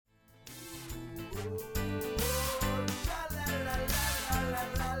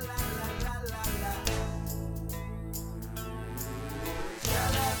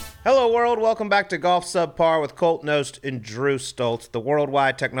Hello, world. Welcome back to Golf Subpar with Colt Nost and Drew Stoltz. The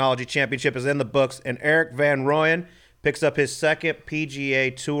Worldwide Technology Championship is in the books, and Erik van Rooyen picks up his second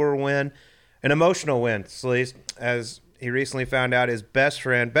PGA Tour win. An emotional win, Sleaze, as he recently found out his best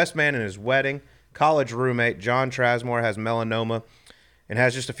man in his wedding, college roommate, John Trasmore, has melanoma and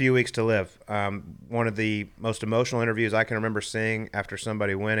has just a few weeks to live. One of the most emotional interviews I can remember seeing after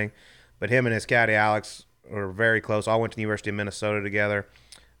somebody winning. But him and his caddy, Alex, were very close. All went to the University of Minnesota together.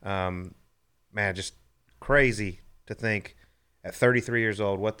 Man, just crazy to think at 33 years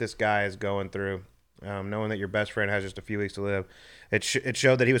old what this guy is going through, knowing that your best friend has just a few weeks to live. It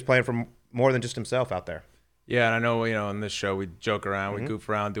showed that he was playing for more than just himself out there. Yeah, and I know, on this show we joke around, we goof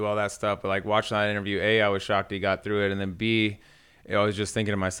around, do all that stuff, but like watching that interview, A, I was shocked he got through it, and then B, I was just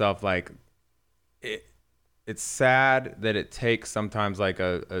thinking to myself, like, it's sad that it takes sometimes like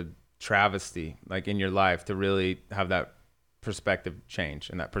a travesty like in your life to really have that perspective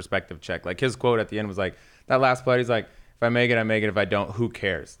change and that perspective check. Like his quote at the end was like, that last putt, he's like, if I make it, I make it. If I don't, who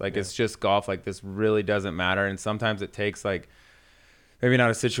cares? Like, It's just golf. Like, this really doesn't matter. And sometimes it takes like, maybe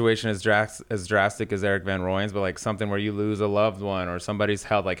not a situation as drastic as Erik van Rooyen's, but like something where you lose a loved one or somebody's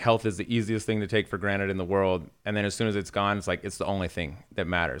health. Like, health is the easiest thing to take for granted in the world. And then as soon as it's gone, it's like, it's the only thing that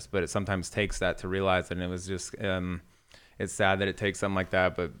matters. But it sometimes takes that to realize it. And it was just, it's sad that it takes something like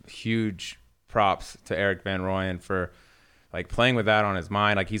that, but huge props to Erik van Rooyen for like playing with that on his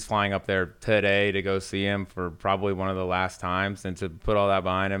mind. Like, he's flying up there today to go see him for probably one of the last times, and to put all that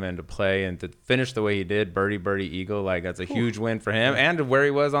behind him and to play and to finish the way he did, birdie, eagle, like that's a huge win for him, and to where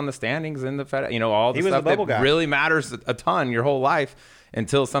he was on the standings in the all the stuff that really matters a ton your whole life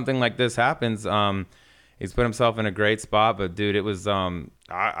until something like this happens. He's put himself in a great spot, but dude, it was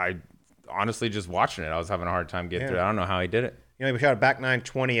I honestly just watching it, I was having a hard time getting through it. I don't know how he did it. He shot a back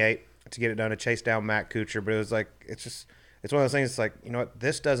 928 to get it done to chase down Matt Kuchar, but it was like, it's one of those things. It's like, you know what?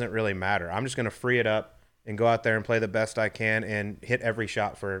 This doesn't really matter. I'm just going to free it up and go out there and play the best I can and hit every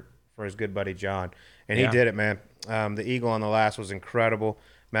shot for his good buddy John. And he did it, man. The eagle on the last was incredible.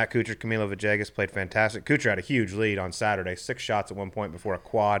 Matt Kuchar, Camilo Villegas played fantastic. Kuchar had a huge lead on Saturday, 6 shots at one point before a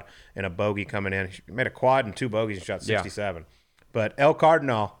quad and a bogey coming in. He made a quad and 2 bogeys and shot 67. But El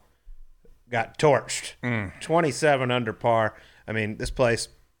Cardinal got torched, 27 under par. I mean, this place.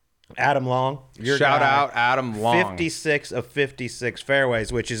 Adam Long, shout out Adam Long, 56 of 56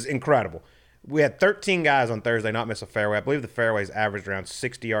 fairways, which is incredible. We had 13 guys on Thursday not miss a fairway. I believe the fairways averaged around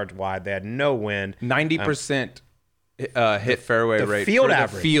 60 yards wide. They had no wind. 90% hit fairway rate field for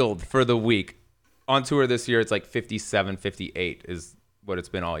average. The field for the week. On tour this year, it's like 57, 58 is what it's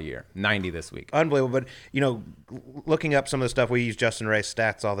been all year. 90 this week. Unbelievable. But, looking up some of the stuff, we use Justin Ray's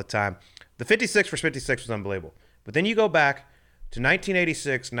stats all the time. The 56 for 56 was unbelievable. But then you go back to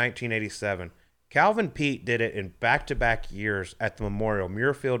 1986, 1987. Calvin Peete did it in back-to-back years at the Memorial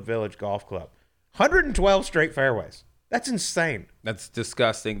Muirfield Village Golf Club. 112 straight fairways. That's insane. That's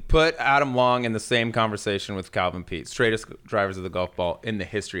disgusting. Put Adam Long in the same conversation with Calvin Peete, straightest drivers of the golf ball in the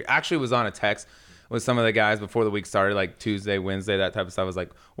history. Actually was on a text with some of the guys before the week started, like Tuesday, Wednesday, that type of stuff. I was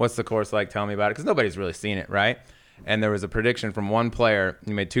like, what's the course like? Tell me about it. Because nobody's really seen it, right? And there was a prediction from one player.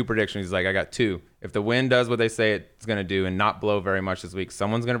 He made 2 predictions. He's like, I got 2. If the wind does what they say it's going to do and not blow very much this week,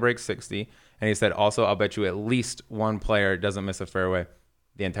 someone's going to break 60. And he said, also, I'll bet you at least one player doesn't miss a fairway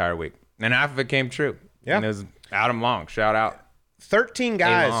the entire week. And half of it came true. Yeah. And it was Adam Long. Shout out. 13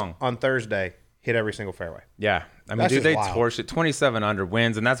 guys on Thursday hit every single fairway. Yeah. I mean, that's dude, they wild. torched it. 27 under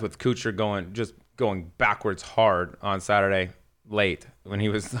wins. And that's with Kuchar going backwards hard on Saturday late when he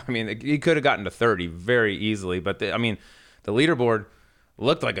was, he could have gotten to 30 very easily. But the leaderboard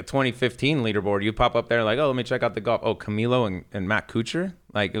looked like a 2015 leaderboard. You pop up there like, oh, let me check out the golf. Oh, Camilo and Matt Kuchar.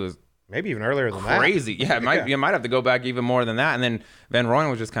 Like, it was maybe even earlier than crazy. that. Yeah, you might have to go back even more than that. And then Van Rooyen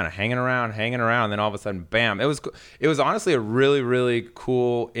was just kind of hanging around. And then all of a sudden, bam. It was honestly a really, really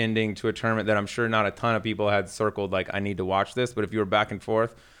cool ending to a tournament that I'm sure not a ton of people had circled, like, I need to watch this. But if you were back and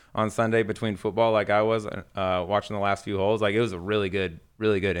forth on Sunday between football like I was watching the last few holes, like, it was a really good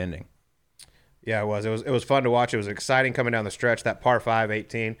ending. Yeah, it was. It was fun to watch. It was exciting coming down the stretch. That par 5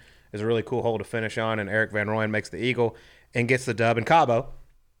 18 is a really cool hole to finish on, and Erik van Rooyen makes the eagle and gets the dub in Cabo.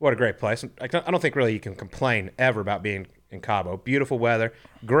 What a great place. I don't think really you can complain ever about being in Cabo. Beautiful weather,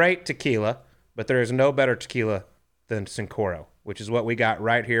 great tequila, but there is no better tequila than Sincoro, which is what we got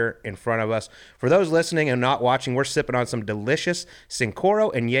right here in front of us. For those listening and not watching, we're sipping on some delicious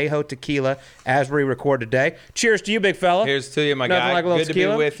Sincoro and Yeho tequila as we record today. Cheers to you, big fella. Here's to you, my Nothing guy. like a little Good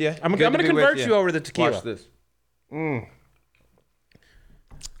tequila. to be with you. I'm going to convert you over to the tequila. Watch this. Mm.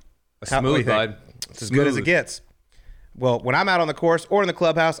 Smooth, bud. It's as good as it gets. Well, when I'm out on the course or in the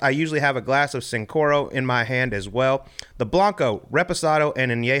clubhouse, I usually have a glass of Sincoro in my hand as well. The Blanco, Reposado, and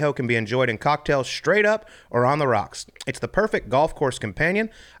Añejo can be enjoyed in cocktails straight up or on the rocks. It's the perfect golf course companion.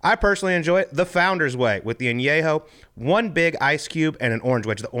 I personally enjoy it the Founder's way with the Añejo, one big ice cube, and an orange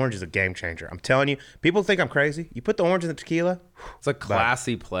wedge. The orange is a game changer. I'm telling you, people think I'm crazy. You put the orange in the tequila. It's a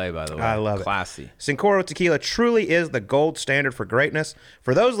classy play, by the way. I love classy. it. Sincoro tequila truly is the gold standard for greatness.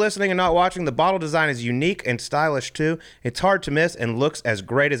 For those listening and not watching, the bottle design is unique and stylish too. It's hard to miss and looks as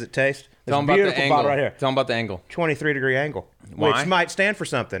great as it tastes. Tell them about the angle. Bottle right here. Tell them about the angle. 23-degree angle. Why? Which might stand for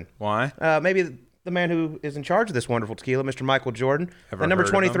something. Why? Maybe the man who is in charge of this wonderful tequila, Mr. Michael Jordan. Ever That number heard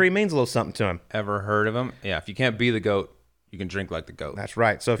of 23 him? means a little something to him. Ever heard of him? Yeah, if you can't be the GOAT, you can drink like the GOAT. That's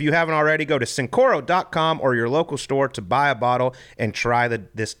right. So if you haven't already, go to Sincoro.com or your local store to buy a bottle and try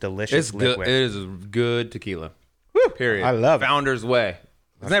this delicious liquid. It is good tequila. Woo, Period. I love it. Founder's way.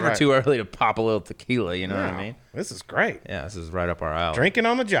 It's never right. too early to pop a little tequila, you know what I mean? This is great. Yeah, this is right up our alley. Drinking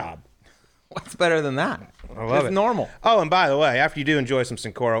on the job. What's better than that? I love it's it. normal. Oh, and by the way, after you do enjoy some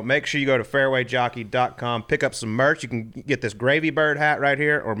Sincoro, make sure you go to fairwayjockey.com, pick up some merch. You can get this Gravy Bird hat right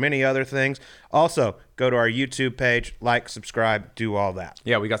here or many other things. Also, go to our YouTube page, like, subscribe, do all that.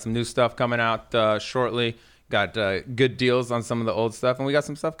 Yeah, we got some new stuff coming out shortly. Got good deals on some of the old stuff, and we got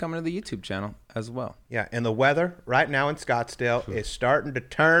some stuff coming to the YouTube channel as well. Yeah, and the weather right now in Scottsdale is starting to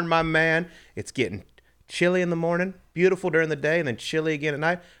turn, my man. It's getting chilly in the morning, beautiful during the day, and then chilly again at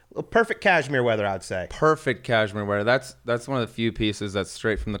night. Perfect cashmere weather, I'd say. Perfect cashmere weather. That's one of the few pieces that's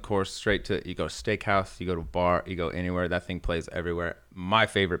straight from the course, straight to, you go to steakhouse, you go to a bar, you go anywhere. That thing plays everywhere. My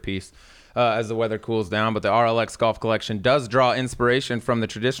favorite piece as the weather cools down. But the RLX Golf Collection does draw inspiration from the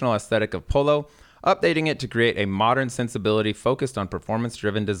traditional aesthetic of polo, updating it to create a modern sensibility focused on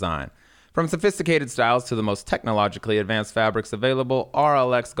performance-driven design. From sophisticated styles to the most technologically advanced fabrics available,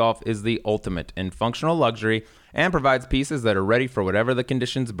 RLX Golf is the ultimate in functional luxury and provides pieces that are ready for whatever the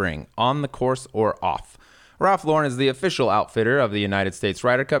conditions bring, on the course or off. Ralph Lauren is the official outfitter of the United States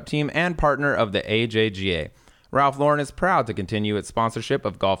Ryder Cup team and partner of the AJGA. Ralph Lauren is proud to continue its sponsorship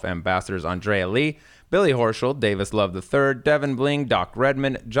of golf ambassadors Andrea Lee, Billy Horschel, Davis Love III, Devin Bling, Doc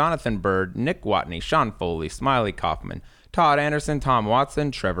Redmond, Jonathan Bird, Nick Watney, Sean Foley, Smiley Kaufman, Todd Anderson, Tom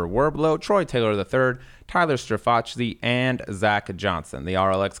Watson, Trevor Werblow, Troy Taylor III, Tyler Strafacci, and Zach Johnson. The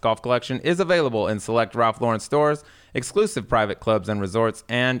RLX Golf Collection is available in select Ralph Lauren stores, exclusive private clubs and resorts,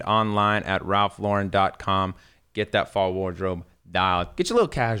 and online at ralphlauren.com. Get that fall wardrobe dialed. Get your little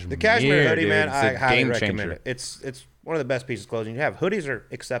cashmere. The cashmere hoodie, dude. man, It's I a highly game recommend changer. it. It's one of the best pieces of clothing you have. Hoodies are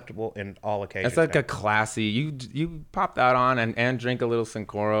acceptable in all occasions. It's like man. a classy. You pop that on and drink a little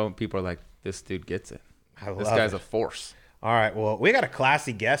Sincoro. People are like, this dude gets it. This guy's a force. All right, well, we got a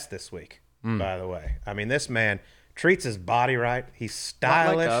classy guest this week, by the way. I mean, this man treats his body right. He's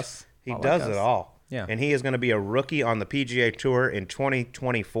stylish. Not like us. He Not does like it us. all. Yeah. And he is going to be a rookie on the PGA Tour in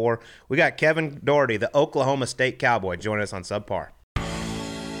 2024. We got Kevin Dougherty, the Oklahoma State Cowboy, joining us on Subpar.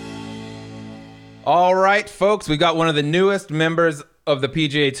 All right, folks, we got one of the newest members of the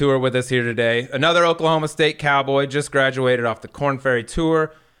PGA Tour with us here today. Another Oklahoma State Cowboy, just graduated off the Korn Ferry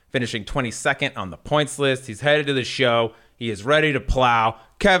Tour, finishing 22nd on the points list. He's headed to the show. He is ready to plow.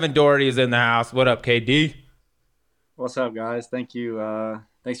 Kevin Dougherty is in the house. What up, KD? What's up, guys? Thank you.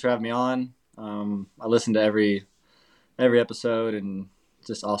 Thanks for having me on. I listened to every episode, and it's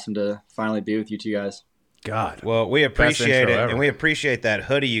just awesome to finally be with you two guys. God. Well, we appreciate it, ever. and we appreciate that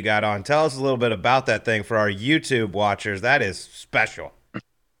hoodie you got on. Tell us a little bit about that thing for our YouTube watchers. That is special.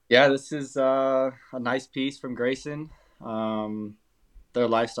 Yeah, this is a nice piece from Grayson. Their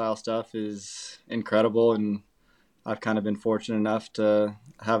lifestyle stuff is incredible, and I've kind of been fortunate enough to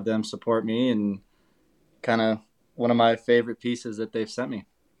have them support me, and kind of one of my favorite pieces that they've sent me.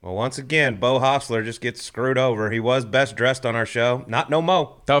 Well, once again, Bo Hostler just gets screwed over. He was best dressed on our show. Not no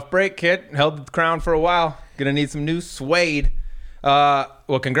mo. Tough break, kid. Held the crown for a while. Gonna need some new suede.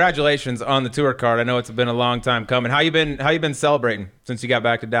 Well, congratulations on the tour card. I know it's been a long time coming. How you been celebrating since you got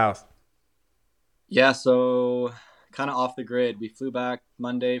back to Dallas? Yeah, so kind of off the grid. We flew back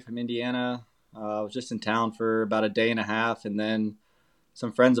Monday from Indiana. I was just in town for about a day and a half, and then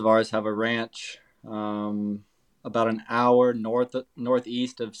some friends of ours have a ranch about an hour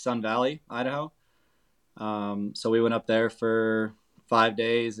northeast of Sun Valley, Idaho. So we went up there for 5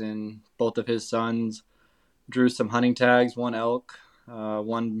 days, and both of his sons drew some hunting tags, one elk,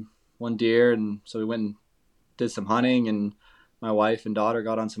 one deer, and so we went and did some hunting, and my wife and daughter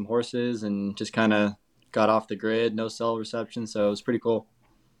got on some horses and just kind of got off the grid, no cell reception, so it was pretty cool.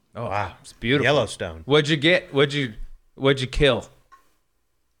 Oh wow, it's beautiful. Yellowstone. What'd you get? What'd you kill?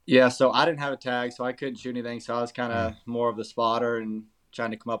 Yeah, so I didn't have a tag, so I couldn't shoot anything, so I was kind of more of the spotter and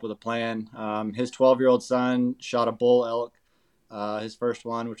trying to come up with a plan. His 12-year-old son shot a bull elk, his first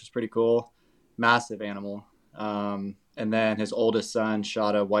one, which was pretty cool. Massive animal. And then his oldest son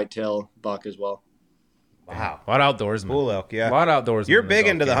shot a whitetail buck as well. Wow. A lot of outdoorsmen. Bull elk, yeah. A lot of outdoorsmen. You're big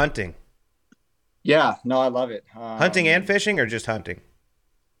into the hunting. Yeah, no, I love it. Hunting and fishing, or just hunting?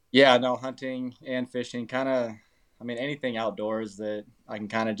 Yeah, no, hunting and fishing. Kind of, I mean, anything outdoors that I can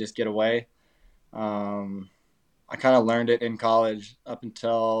kind of just get away. I kind of learned it in college. Up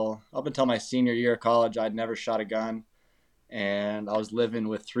until my senior year of college, I'd never shot a gun, and I was living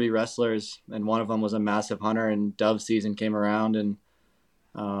with 3 wrestlers, and one of them was a massive hunter. And dove season came around, and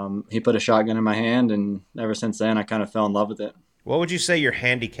he put a shotgun in my hand, and ever since then, I kind of fell in love with it. What would you say your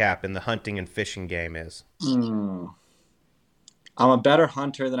handicap in the hunting and fishing game is? I'm a better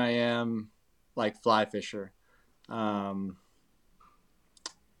hunter than I am like fly fisher. Fly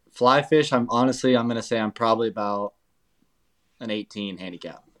fish, I'm going to say I'm probably about an 18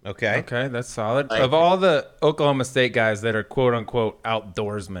 handicap. Okay. Okay, that's solid. Of all the Oklahoma State guys that are quote unquote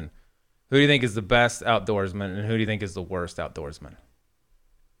outdoorsmen, who do you think is the best outdoorsman, and who do you think is the worst outdoorsman?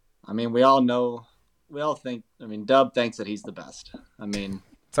 I mean, we all think, Dub thinks that he's the best. I mean,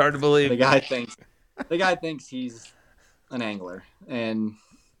 It's hard to believe. the guy thinks he's an angler. And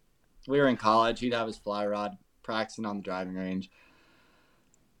we were in college, he'd have his fly rod practicing on the driving range.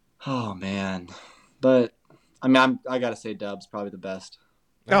 Oh man. But I mean, I got to say Dub's probably the best.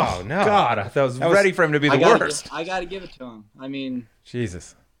 Oh, no. God, I was ready for him to be the worst. I got to give it to him. I mean,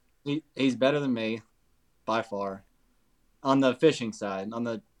 Jesus. he's better than me by far. On the fishing side, on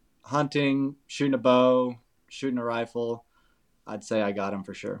the hunting, shooting a bow, shooting a rifle, I'd say I got him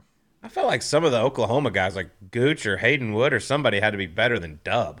for sure. I felt like some of the Oklahoma guys, like Gooch or Hayden Wood or somebody, had to be better than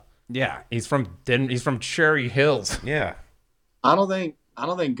Dub. Yeah, he's from Cherry Hills. Yeah. I don't think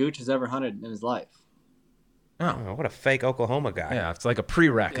Gooch has ever hunted in his life. Oh, what a fake Oklahoma guy. Yeah, it's like a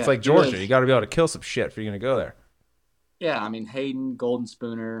prereq. Yeah, it's like Georgia. You got to be able to kill some shit if you're going to go there. Yeah, I mean, Hayden, Golden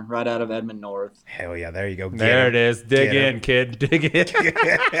Spooner, right out of Edmond North. Hell yeah, there you go. There it is. Dig in, kid. Dig in.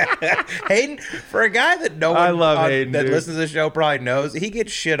 Hayden, for a guy that Hayden, that dude. listens to the show probably knows, he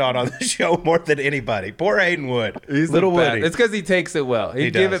gets shit on the show more than anybody. Poor Hayden Wood. He's little the best. Woody. It's because he takes it well.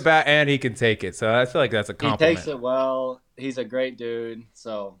 He give does. it back and he can take it. So I feel like that's a compliment. He takes it well. He's a great dude.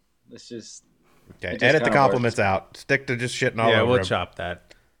 So it's just Okay, it just edit the kinda compliments out. Stick to just shitting all Yeah, over we'll him. chop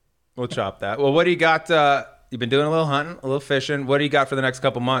that. We'll chop that. Well, what do you got? You've been doing a little hunting, a little fishing. What do you got for the next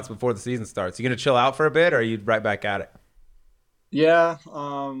couple months before the season starts? You going to chill out for a bit, or are you right back at it? Yeah,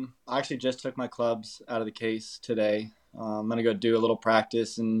 I actually just took my clubs out of the case today. I'm going to go do a little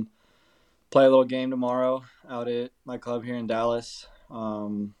practice and play a little game tomorrow out at my club here in Dallas.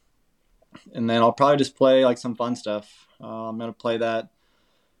 And then I'll probably just play like some fun stuff. I'm going to play that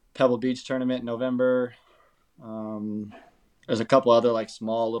Pebble Beach tournament in November. There's a couple other like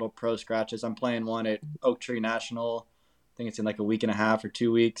small little pro scratches. I'm playing one at Oak Tree National. I think it's in like a week and a half or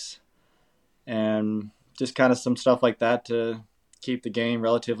 2 weeks. And just kind of some stuff like that to keep the game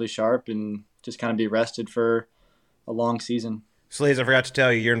relatively sharp and just kind of be rested for a long season. Sleaze, I forgot to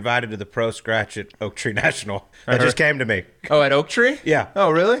tell you, you're invited to the pro scratch at Oak Tree National. That just came to me. Oh, at Oak Tree? Yeah.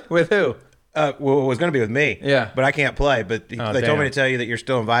 Oh, really? With who? Well, it was going to be with me. Yeah. But I can't play. But they told damn. me to tell you that you're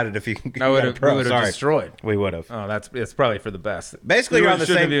still invited if you can get We a pro. would have Sorry. destroyed. We would have. Oh, it's probably for the best. Basically, We you're on the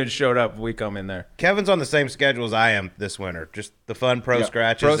shouldn't same. have even showed up. We come in there. Kevin's on the same schedule as I am this winter. Just the fun pro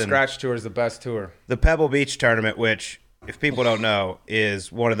scratches. Pro and Scratch Tour is the best tour. the Pebble Beach tournament, which, if people don't know,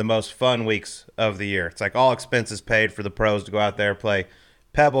 is one of the most fun weeks of the year. It's like all expenses paid for the pros to go out there, play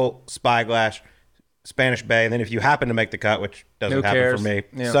Pebble, Spyglass, Spanish Bay, and then if you happen to make the cut, which doesn't Who happen cares? for me,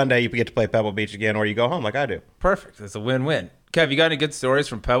 Yeah. Sunday you get to play Pebble Beach again, or you go home like I do. Perfect. It's a win-win. Kev, you got any good stories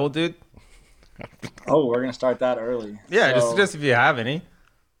from Pebble, dude? Oh, we're going to start that early. Yeah, So- just if you have any.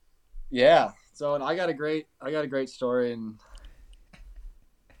 Yeah. So and I got a great story. And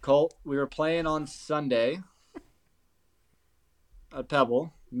Colt, we were playing on Sunday at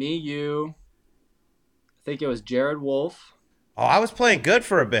Pebble. Me, you, I think it was Jared Wolf. Oh, I was playing good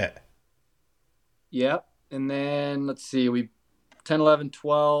for a bit. Yep. And then let's see, we 10, 11,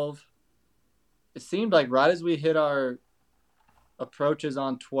 12. It seemed like right as we hit our approaches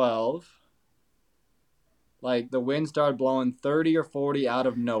on 12, like the wind started blowing 30 or 40 out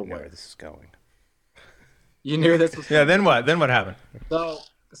of I know nowhere. where this is going. You knew this was Yeah, then what? Then what happened?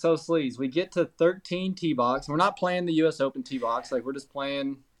 So Sleaze, we get to 13 tee box. We're not playing the U.S. Open tee box. Like we're just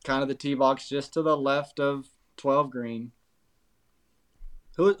playing kind of the tee box just to the left of 12 green.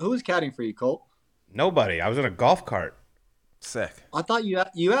 Who was caddying for you, Colt? Nobody. I was in a golf cart. Sick. I thought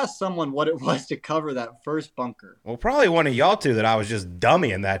you asked someone what it was to cover that first bunker. Well, probably one of y'all two that I was just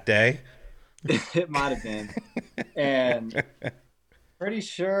dummying that day. It might have been. And pretty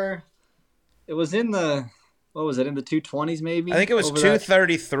sure it was in the, what was it, in the 220s maybe? I think it was Over that.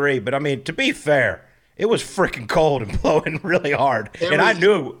 233, but I mean, to be fair, it was freaking cold and blowing really hard. I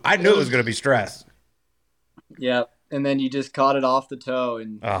knew it was going to be stress. Yeah. And then you just caught it off the toe,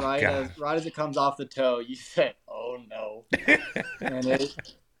 and Oh, right God. as it comes off the toe, you said, "Oh no!" And it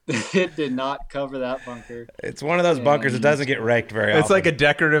did not cover that bunker. It's one of those bunkers that doesn't get raked very often. It's like a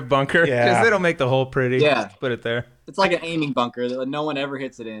decorative bunker. Yeah. Because they don't make the hole pretty. Yeah. Just put it there. It's like an aiming bunker that no one ever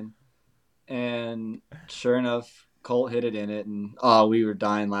hits it in. And sure enough, Colt hit it in it, and we were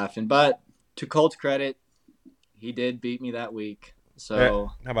dying laughing. But to Colt's credit, he did beat me that week.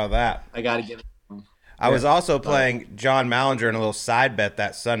 So how about that? I got to give it. I was also playing John Mallinger in a little side bet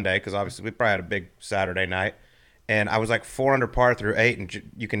that Sunday because obviously we probably had a big Saturday night. And I was like 4 under par through 8,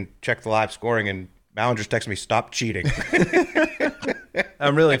 and you can check the live scoring, and Mallinger's texting me, "Stop cheating."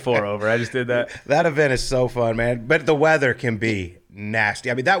 I'm really 4 over. I just did that. That event is so fun, man. But the weather can be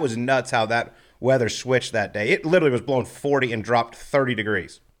nasty. I mean, that was nuts how that weather switched that day. It literally was blowing 40 and dropped 30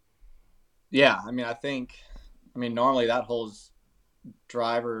 degrees. Yeah, I mean, normally that hole's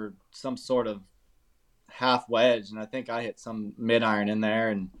driver some sort of half wedge, and I think I hit some mid iron in there,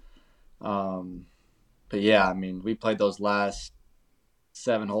 and but yeah, I mean, we played those last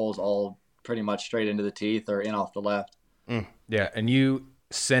 7 holes all pretty much straight into the teeth or in off the left. Yeah, and you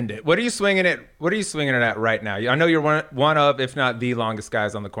send it. What are you swinging it? What are you swinging it at right now? I know you're one of, if not the longest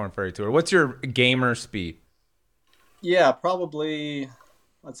guys on the Korn Ferry Tour. What's your gamer speed? Yeah, probably,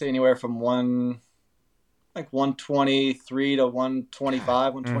 I'd say anywhere from 123 to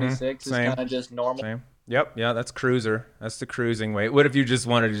 125, 126 is kind of just normal. Same. Yep. Yeah, that's cruiser. That's the cruising weight. What if you just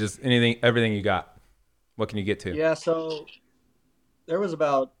wanted to just everything you got? What can you get to? Yeah, so there was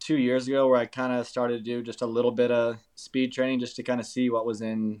about 2 years ago where I kind of started to do just a little bit of speed training just to kind of see what was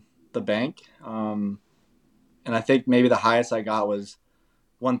in the bank. And I think maybe the highest I got was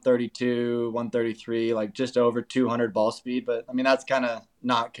 132, 133, like just over 200 ball speed. But I mean, that's kind of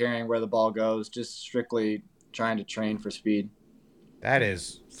not caring where the ball goes, just strictly trying to train for speed.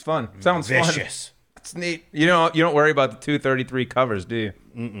 It's fun. Sounds vicious. Fun. It's neat. You don't worry about the 233 covers, do you?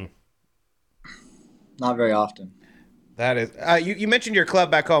 Mm-mm. Not very often. That is. You mentioned your club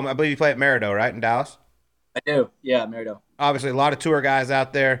back home. I believe you play at Merido, right, in Dallas? I do. Yeah, Merido. Obviously, a lot of tour guys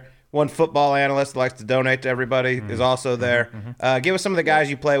out there. One football analyst that likes to donate to everybody is also there. Give us some of the guys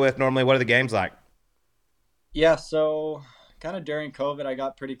you play with normally. What are the games like? Yeah, so kind of during COVID, I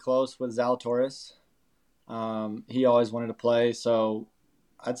got pretty close with Zalatoris. He always wanted to play, so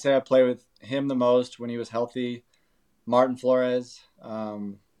I'd say I play with him the most when he was healthy. Martin Flores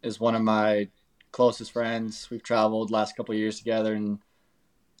is one of my closest friends. We've traveled last couple of years together, and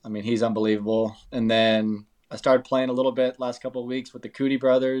I mean, he's unbelievable. And then I started playing a little bit last couple of weeks with the Cootie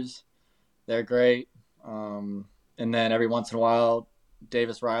brothers. They're great. And then every once in a while,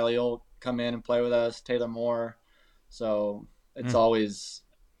 Davis Riley will come in and play with us, Taylor Moore. So it's always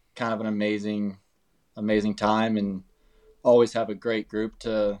kind of an amazing time, and always have a great group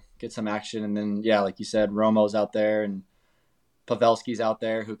to get some action. And then, yeah, like you said, Romo's out there and Pavelski's out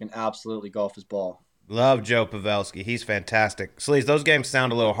there who can absolutely golf his ball. Love Joe Pavelski. He's fantastic. Sleaze, those games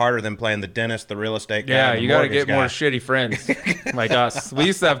sound a little harder than playing the dentist, the real estate guy. Yeah, the you got to mortgage get more guy. shitty friends like us. We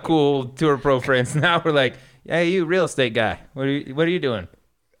used to have cool tour pro friends. Now we're like, hey, you real estate guy. What are you doing?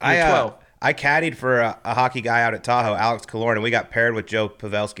 You're 12. I caddied for a hockey guy out at Tahoe, Alex Killorn, and we got paired with Joe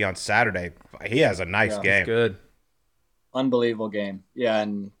Pavelski on Saturday. He has a nice game. That's good. Unbelievable game. Yeah,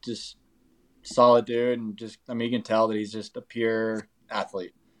 and just solid dude, and just, I mean, you can tell that he's just a pure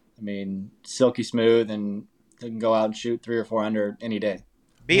athlete. I mean, silky smooth, and he can go out and shoot 3 or 4 under any day.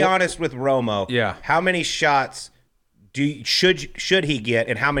 Be honest with Romo. Yeah. How many shots should he get,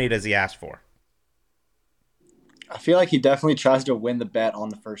 and how many does he ask for? I feel like he definitely tries to win the bet on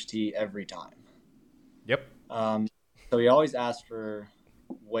the first tee every time. Yep. So he always asks for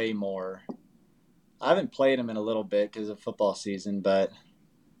way more. I haven't played him in a little bit because of football season, but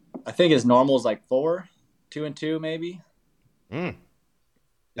I think his normal is like 4, 2 and 2 maybe.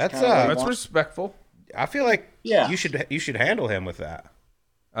 That's respectful. I feel like you should handle him with that.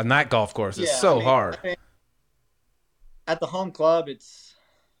 On that golf course is hard. I mean, at the home club,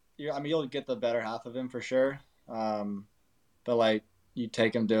 you'll get the better half of him for sure. But like, you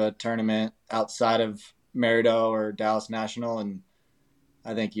take him to a tournament outside of Merido or Dallas National, and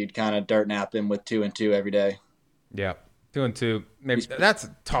I think you'd kind of dirt nap him with 2 and 2 every day. Yeah, 2 and 2. Maybe that's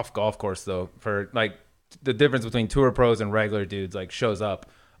a tough golf course though. For like the difference between tour pros and regular dudes, like shows up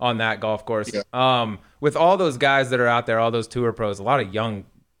on that golf course. Yeah. With all those guys that are out there, all those tour pros, a lot of young,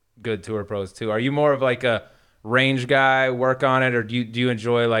 good tour pros too. Are you more of like a range guy, work on it, or do you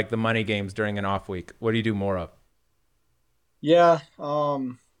enjoy like the money games during an off week? What do you do more of? Yeah,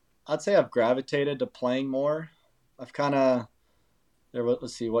 I'd say I've gravitated to playing more. I've kind of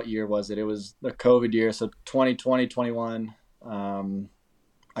let's see, what year was it? It was the COVID year, so 2020, 21.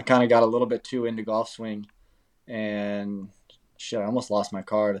 I kind of got a little bit too into golf swing, and shit, I almost lost my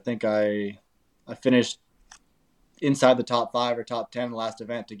card. I think I finished inside the top 5 or top 10 in the last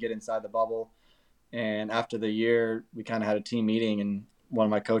event to get inside the bubble. And after the year, we kind of had a team meeting, and one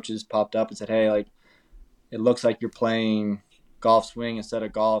of my coaches popped up and said, "Hey, like, it looks like you're playing golf swing instead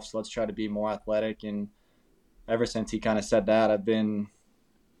of golf, so let's try to be more athletic." And ever since he kind of said that, I've been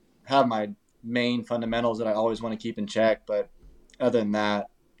have my main fundamentals that I always want to keep in check. But other than that,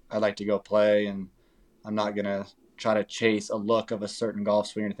 I like to go play, and I'm not gonna try to chase a look of a certain golf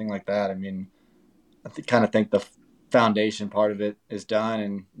swing or anything like that. I mean, kind of think the foundation part of it is done,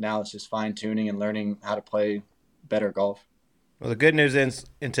 and now it's just fine tuning and learning how to play better golf. Well, the good news is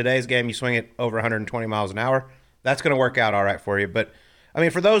in today's game, you swing it over 120 miles an hour. That's going to work out all right for you. But I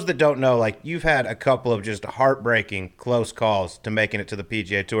mean, for those that don't know, like you've had a couple of just heartbreaking close calls to making it to the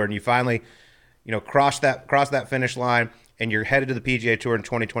PGA Tour, and you finally, cross that finish line, and you're headed to the PGA Tour in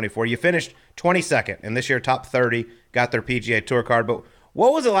 2024. You finished 22nd, and this year top 30 got their PGA Tour card. But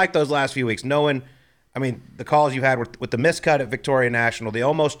what was it like those last few weeks, knowing? I mean, the calls you had with the miscut at Victoria National, the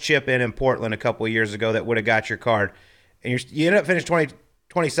almost chip in Portland a couple of years ago that would have got your card, and you ended up finishing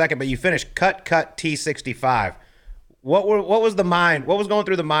 22nd, but you finished cut T65. What was the mind? What was going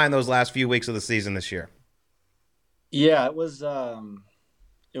through the mind those last few weeks of the season this year? Yeah, it was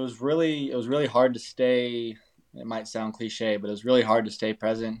really hard to stay. It might sound cliche, but it was really hard to stay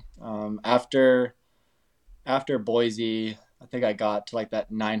present. After Boise, I think I got to like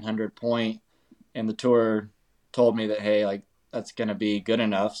that 900 point, and the tour told me that, hey, like, that's gonna be good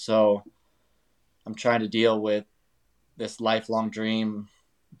enough. So I'm trying to deal with this lifelong dream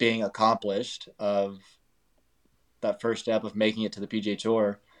being accomplished of that first step of making it to the PGA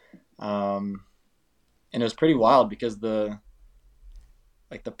Tour. Um, and it was pretty wild because the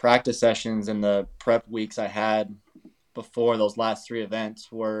practice sessions and the prep weeks I had before those last 3 events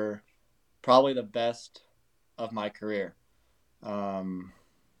were probably the best of my career. Um,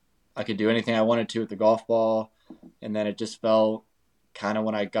 I could do anything I wanted to with the golf ball, and then it just felt kind of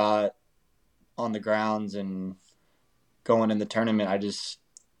when I got on the grounds and going in the tournament, I just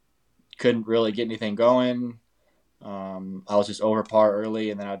couldn't really get anything going. I was just over par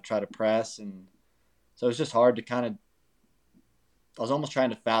early, and then I'd try to press, and so it was just hard to kind of. I was almost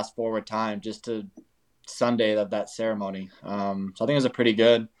trying to fast forward time just to Sunday of that ceremony. So I think it was a pretty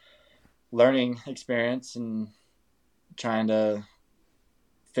good learning experience and trying to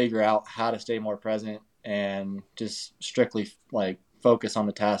figure out how to stay more present and just strictly like focus on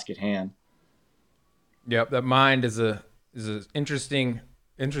the task at hand. Yep, that mind is a interesting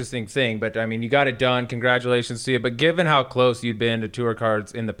thing. But I mean, you got it done. Congratulations to you. But given how close you'd been to tour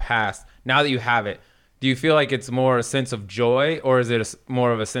cards in the past, now that you have it, do you feel like it's more a sense of joy, or is it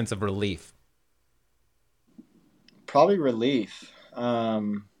more of a sense of relief? Probably relief. I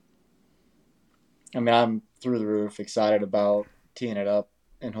mean, I'm through the roof excited about teeing it up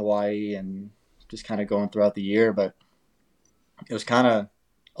in Hawaii and just kind of going throughout the year. But it was kind of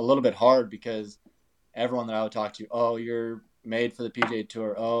a little bit hard because everyone that I would talk to, oh, you're made for the PGA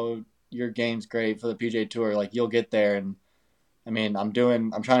Tour. Oh, your game's great for the PGA Tour. Like, you'll get there. And I mean, I'm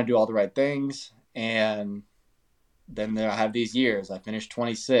trying to do all the right things. And then I have these years. I finished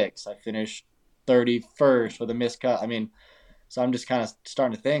 26. I finished 31st with a miscut. I mean, so I'm just kind of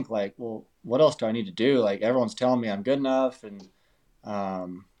starting to think like, well, what else do I need to do? Like, everyone's telling me I'm good enough. And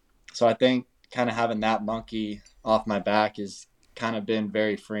um, so I think kind of having that monkey off my back has kind of been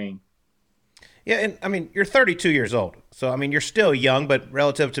very freeing. Yeah, and I mean, you're 32 years old. So, I mean, you're still young, but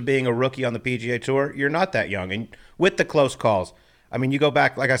relative to being a rookie on the PGA Tour, you're not that young. And with the close calls, I mean, you go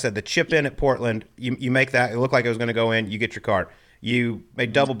back, like I said, the chip in at Portland, you make that, it looked like it was going to go in, you get your card. You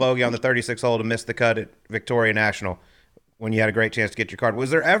made double bogey on the 36th hole to miss the cut at Victoria National when you had a great chance to get your card. Was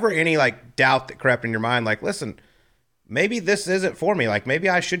there ever any, like, doubt that crept in your mind, like, listen, maybe this isn't for me. Like, maybe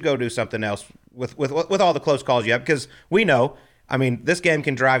I should go do something else with all the close calls you have? Because we know, I mean, this game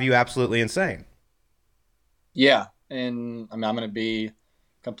can drive you absolutely insane. Yeah, and I mean, I'm going to be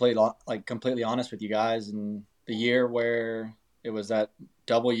completely honest with you guys. In the year where it was that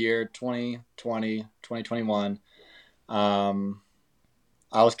double year, 2020, 2021, I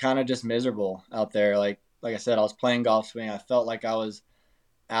was kind of just miserable out there. Like I said, I was playing golf swing. I felt like I was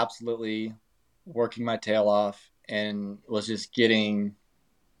absolutely working my tail off and was just getting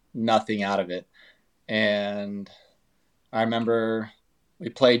nothing out of it. And I remember we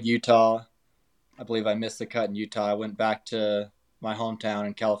played Utah. I believe I missed the cut in Utah. I went back to my hometown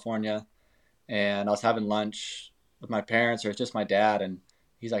in California, and I was having lunch with my parents or it's just my dad. And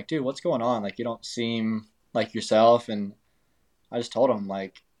he's like, dude, what's going on? Like, you don't seem like yourself. And I just told him,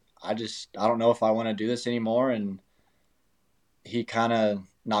 like, I don't know if I want to do this anymore. And he kind of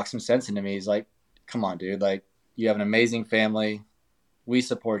knocked some sense into me. He's like, come on, dude. Like, you have an amazing family. We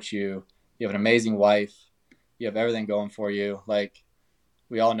support you. You have an amazing wife. You have everything going for you. Like,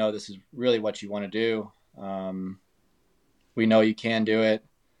 we all know this is really what you want to do. We know you can do it.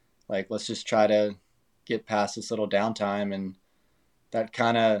 Like, let's just try to get past this little downtime. And that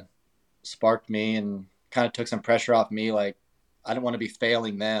kind of sparked me and kind of took some pressure off me. Like, I didn't want to be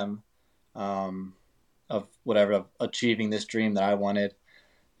failing them of whatever, of achieving this dream that I wanted.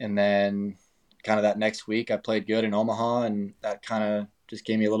 And then kind of that next week I played good in Omaha, and that kind of just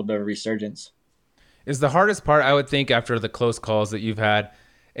gave me a little bit of a resurgence. Is the hardest part, I would think, after the close calls that you've had,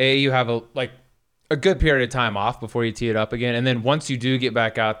 you have a good period of time off before you tee it up again. And then once you do get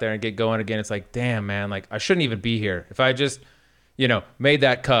back out there and get going again, it's like, damn, man, like I shouldn't even be here. If I just, made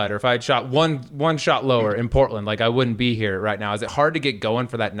that cut, or if I had shot one shot lower in Portland, like I wouldn't be here right now. Is it hard to get going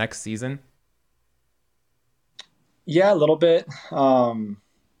for that next season? Yeah, a little bit.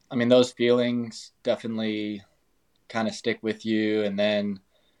 I mean, those feelings definitely kind of stick with you. And then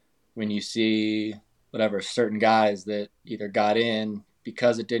when you see whatever certain guys that either got in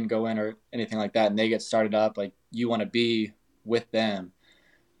because it didn't go in or anything like that, and they get started up, like you want to be with them.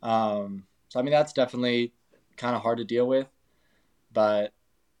 So, I mean, that's definitely kind of hard to deal with, but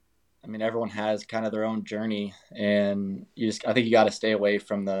I mean, everyone has kind of their own journey, and I think you got to stay away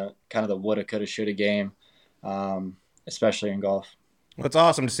from the kind of the woulda, coulda, shoulda game, especially in golf. Well, it's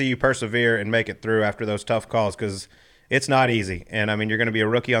awesome to see you persevere and make it through after those tough calls, because it's not easy. And I mean, you're going to be a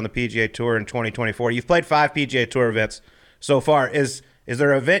rookie on the PGA Tour in 2024. You've played 5 PGA Tour events so far. Is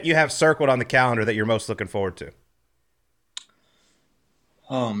there an event you have circled on the calendar that you're most looking forward to?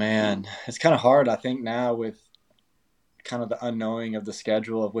 Oh man, it's kind of hard. I think now with kind of the unknowing of the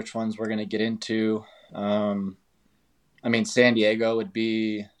schedule of which ones we're going to get into. I mean, San Diego would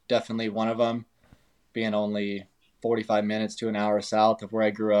be definitely one of them, being only 45 minutes to an hour south of where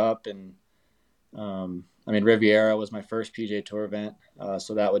I grew up. And I mean, Riviera was my first PGA Tour event,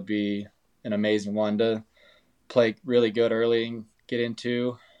 so that would be an amazing one to play really good early and get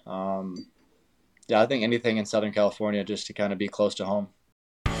into. Yeah, I think anything in Southern California just to kind of be close to home.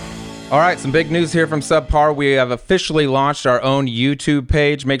 All right, some big news here from Subpar. We have officially launched our own YouTube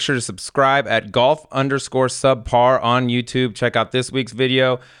page. Make sure to subscribe at golf_subpar on YouTube. Check out this week's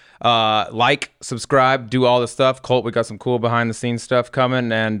video. Subscribe, do all the stuff. Colt, we got some cool behind-the-scenes stuff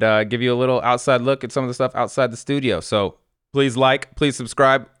coming, and give you a little outside look at some of the stuff outside the studio. So please please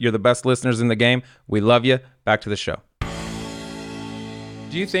subscribe. You're the best listeners in the game. We love you. Back to the show.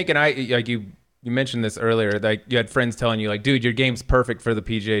 Do you think, and you mentioned this earlier, like you had friends telling you, like, dude, your game's perfect for the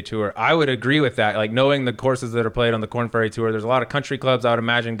PGA Tour. I would agree with that. Like, knowing the courses that are played on the Korn Ferry Tour, there's a lot of country clubs. I would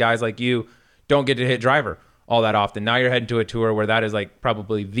imagine guys like you don't get to hit driver all that often. Now you're heading to a tour where that is like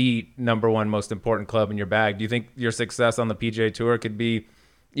probably the number one most important club in your bag. Do you think your success on the PGA Tour could be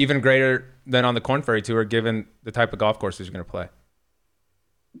even greater than on the Korn Ferry Tour, given the type of golf courses you're going to play?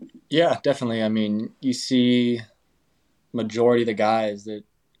 Yeah, definitely. I mean, you see majority of the guys that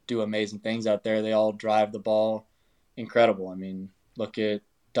do amazing things out there, they all drive the ball incredible. I mean, look at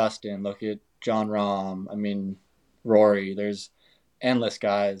Dustin, look at John Rahm, I mean, Rory. There's endless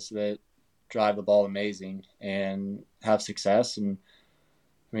guys that drive the ball amazing and have success. And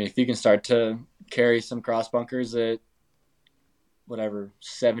I mean, if you can start to carry some cross bunkers that whatever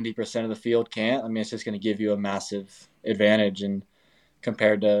 70% of the field can't, I mean, it's just going to give you a massive advantage. And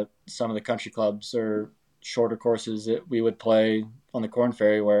compared to some of the country clubs or shorter courses that we would play on the Korn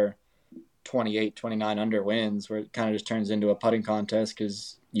Ferry, where 28, 29 under wins, where it kind of just turns into a putting contest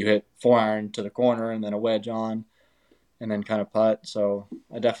because you hit 4-iron to the corner and then a wedge on and then kind of putt. So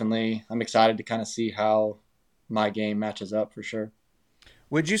I'm excited to kind of see how my game matches up for sure.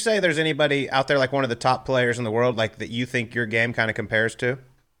 Would you say there's anybody out there, like one of the top players in the world, like that you think your game kind of compares to?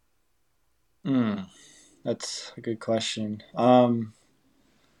 That's a good question. I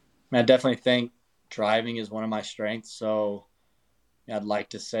definitely think driving is one of my strengths. So I'd like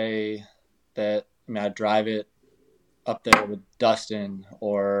to say that, I drive it up there with Dustin,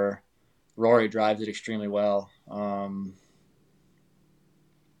 or Rory drives it extremely well.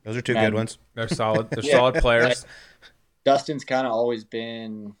 Those are two good ones. They're solid. They're solid players. Dustin's kind of always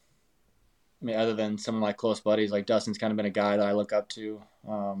been, other than some of my close buddies, like Dustin's kind of been a guy that I look up to.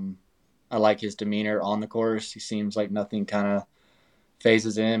 I like his demeanor on the course. He seems like nothing kind of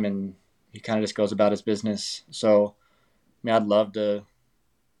phases him, and he kind of just goes about his business. So, I'd love to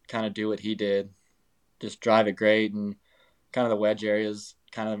kind of do what he did, just drive it great. And kind of the wedge area is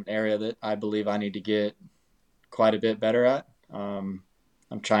kind of an area that I believe I need to get quite a bit better at. I'm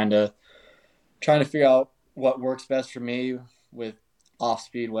trying to figure out what works best for me with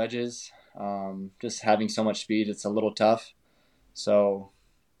off-speed wedges. Just having so much speed, it's a little tough. So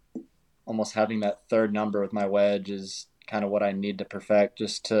almost having that third number with my wedge is kind of what I need to perfect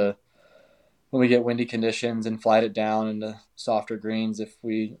just to when we get windy conditions and flight it down into softer greens if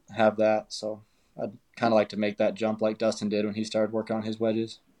we have that. So I'd kind of like to make that jump like Dustin did when he started working on his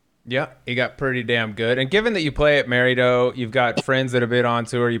wedges. Yeah, he got pretty damn good. And given that you play at Marido, you've got friends that have been on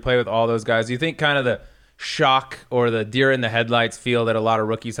tour, you play with all those guys. Do you think kind of the shock or the deer in the headlights feel that a lot of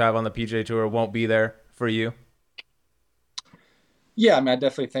rookies have on the PGA Tour won't be there for you? Yeah, I mean, I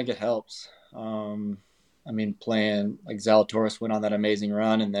definitely think it helps. Playing like Zalatoris went on that amazing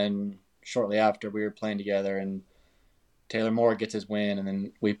run, and then shortly after we were playing together, and Taylor Moore gets his win, and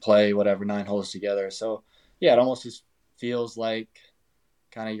then we play whatever 9 holes together. So yeah, it almost just feels like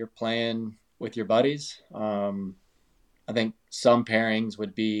kind of you're playing with your buddies. I think some pairings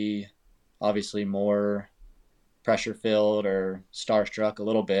would be obviously more pressure filled or starstruck a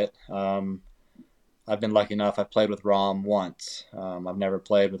little bit. I've been lucky enough. I've played with Rahm once. I've never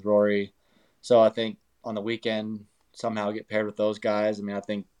played with Rory. So I think on the weekend, somehow get paired with those guys. I mean, I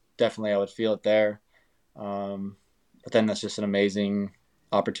think definitely I would feel it there. But then that's just an amazing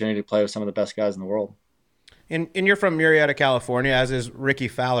opportunity to play with some of the best guys in the world. And you're from Murrieta, California, as is Ricky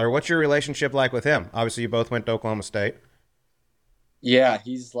Fowler. What's your relationship like with him? Obviously, you both went to Oklahoma State. Yeah,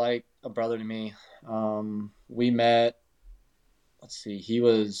 he's like a brother to me. We met, let's see, he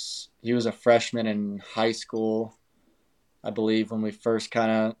was a freshman in high school, I believe, when we first kind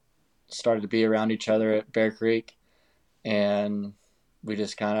of started to be around each other at Bear Creek. And we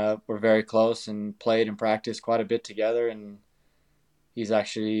just kind of were very close and played and practiced quite a bit together. And he's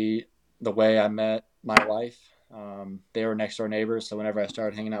actually the way I met my wife. They were next door neighbors. So whenever I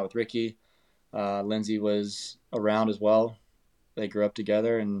started hanging out with Ricky, Lindsay was around as well. They grew up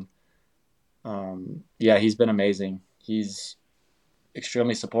together, and yeah, he's been amazing. He's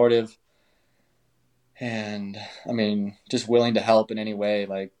extremely supportive, and I mean, just willing to help in any way.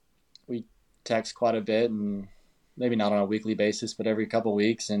 Like, we text quite a bit, and maybe not on a weekly basis, but every couple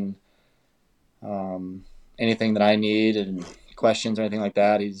weeks, and anything that I need and questions or anything like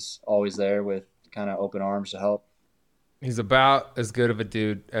that, he's always there with kind of open arms to help. He's about as good of a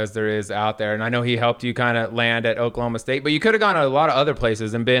dude as there is out there. And I know he helped you kind of land at Oklahoma State, but you could have gone to a lot of other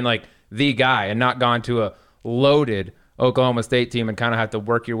places and been like the guy and not gone to a loaded Oklahoma State team and kind of have to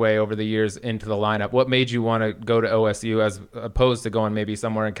work your way over the years into the lineup. What made you want to go to OSU as opposed to going maybe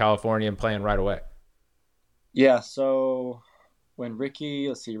somewhere in California and playing right away? Yeah, so when Ricky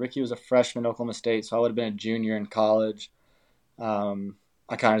was a freshman at Oklahoma State, so I would have been a junior in college. I kind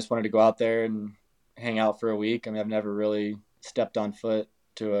of just wanted to go out there and hang out for a week. I mean, I've never really stepped on foot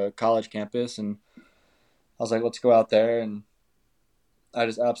to a college campus, and I was like, let's go out there. And I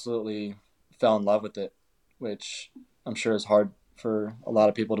just absolutely fell in love with it, which I'm sure is hard for a lot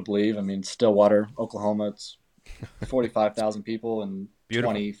of people to believe. I mean, Stillwater, Oklahoma, it's 45,000 people and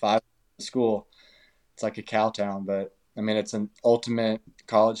Beautiful. 25 school. It's like a cow town, but I mean, it's an ultimate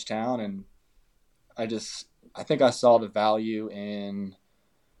college town. And I think I saw the value in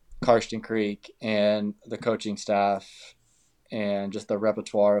Karsten Creek and the coaching staff and just the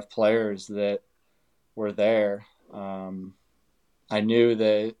repertoire of players that were there. I knew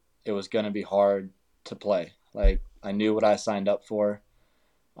that it was going to be hard to play. Like, I knew what I signed up for,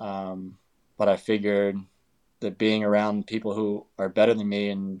 but I figured that being around people who are better than me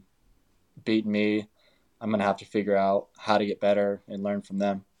and beating me, I'm going to have to figure out how to get better and learn from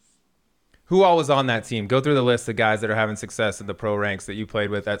them. Who all was on that team? Go through the list of guys that are having success in the pro ranks that you played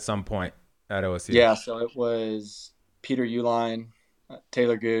with at some point at OSU. Yeah, so it was Peter Uline,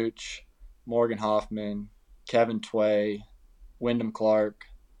 Taylor Gooch, Morgan Hoffman, Kevin Tway, Wyndham Clark,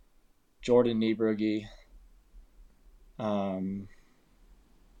 Jordan Niebrugge. I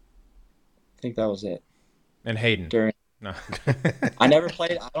think that was it. And Hayden. No. I never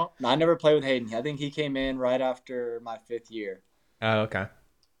played with Hayden. I think he came in right after my 5th year. Oh, okay.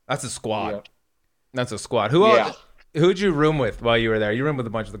 That's a squad. Yep. That's a squad. Who'd you room with while you were there? You roomed with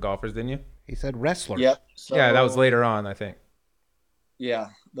a bunch of the golfers, didn't you? He said wrestlers. Yep. So, yeah, that was later on, I think. Yeah.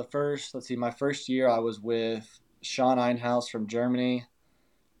 My first year I was with Sean Einhaus from Germany,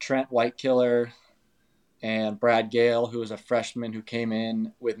 Trent Whitekiller, and Brad Gale, who was a freshman who came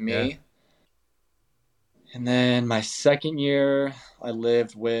in with me. Yeah. And then my second year, I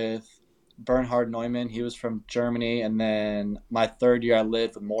lived with Bernhard Neumann. He was from Germany. And then my third year, I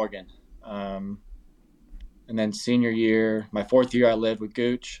lived with Morgan. And then senior year, my 4th year, I lived with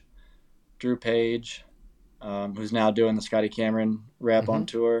Gooch, Drew Page, who's now doing the Scotty Cameron rep on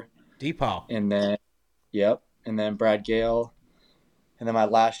tour. DePaul. And then, yep. and then Brad Gale. And then my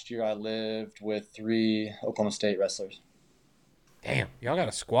last year I lived with 3 Oklahoma State wrestlers. Damn, y'all got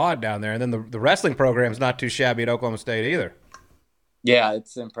a squad down there. And then the wrestling program's not too shabby at Oklahoma State either. Yeah,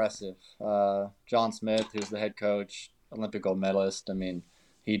 it's impressive. John Smith, who's the head coach, Olympic gold medalist, I mean,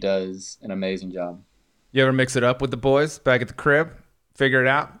 he does an amazing job. You ever mix it up with the boys back at the crib? Figure it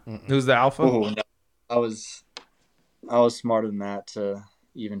out? Mm-mm. Who's the alpha? Ooh, no. I was smarter than that to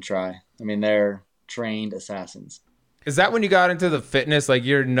even try. I mean, they're trained assassins. Is that when you got into the fitness? Like,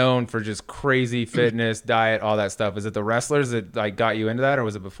 you're known for just crazy fitness, diet, all that stuff. Is it the wrestlers that like got you into that, or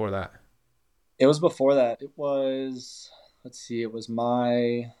was it before that? It was before that. It was, let's see, it was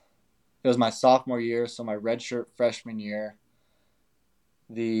my sophomore year, so my redshirt freshman year.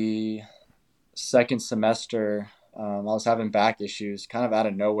 The second semester, I was having back issues kind of out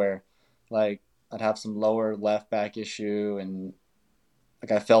of nowhere. Like, I'd have some lower left back issue, and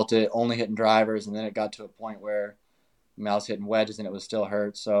like I felt it only hitting drivers, and then it got to a point where I was hitting wedges and it was still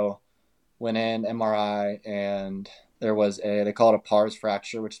hurt. So went in MRI, and there was they call it a pars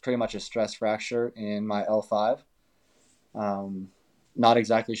fracture, which is pretty much a stress fracture in my L5. Not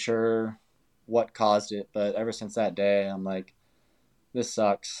exactly sure what caused it, but ever since that day, I'm like, this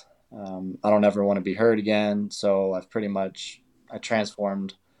sucks. I don't ever want to be hurt again. So I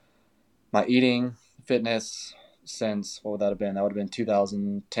transformed my eating, fitness since, what would that have been? That would have been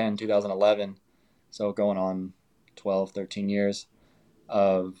 2010, 2011. So going on 12, 13 years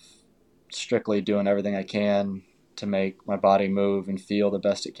of strictly doing everything I can to make my body move and feel the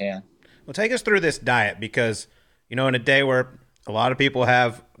best it can. Well, take us through this diet because, in a day where a lot of people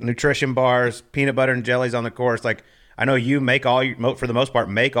have nutrition bars, peanut butter and jellies on the course, like I know you for the most part,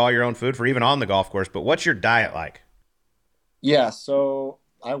 make all your own food for even on the golf course, but what's your diet like? Yeah, so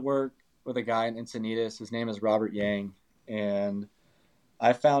I work with a guy in Encinitas. His name is Robert Yang, and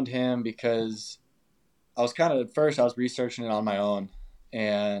I found him because at first I was researching it on my own,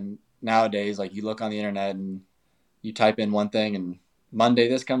 and nowadays, like, you look on the internet and you type in one thing and Monday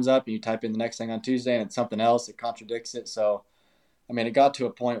this comes up, and you type in the next thing on Tuesday and it's something else that contradicts it. So, I mean, it got to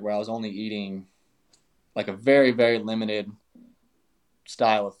a point where I was only eating like a very, very limited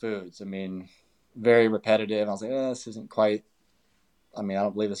style of foods. I mean, very repetitive. I was like, this isn't quite, I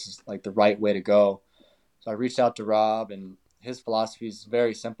don't believe this is like the right way to go. So I reached out to Rob, and his philosophy is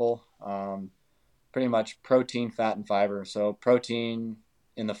very simple. Pretty much protein, fat, and fiber. So protein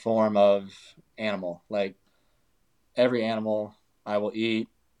in the form of animal, like every animal I will eat,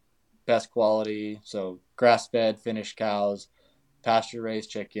 best quality. So grass-fed, finished cows, pasture-raised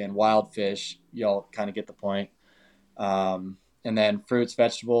chicken, wild fish. Y'all kind of get the point. And then fruits,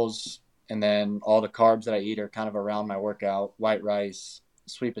 vegetables, and then all the carbs that I eat are kind of around my workout: white rice,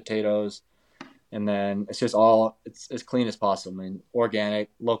 sweet potatoes, and then it's just it's as clean as possible. I mean, organic,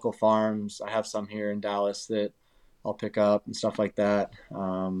 local farms. I have some here in Dallas that I'll pick up and stuff like that.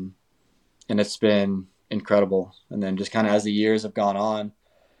 And it's been incredible. And then just kind of as the years have gone on,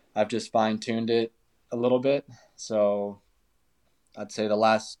 I've just fine-tuned it a little bit. So I'd say the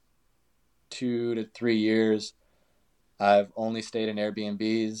last 2 to 3 years, I've only stayed in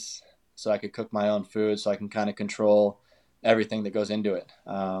Airbnbs so I could cook my own food, so I can kind of control everything that goes into it.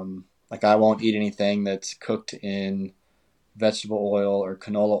 Like, I won't eat anything that's cooked in vegetable oil or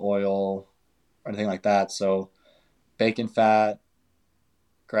canola oil or anything like that. So bacon fat,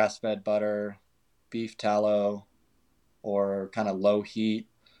 grass-fed butter, beef tallow, or kind of low heat,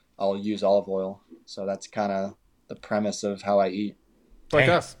 I'll use olive oil. So that's kind of the premise of how I eat. Like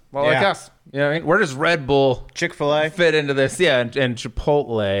us. Well, like us. You know what I mean? Where does Red Bull, Chick-fil-A fit into this? Yeah, and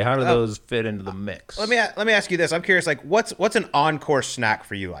Chipotle. How do those fit into the mix? Let me ask you this. I'm curious, like, what's an on-course snack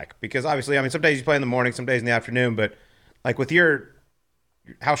for you like? Because obviously, some days you play in the morning, some days in the afternoon, but like with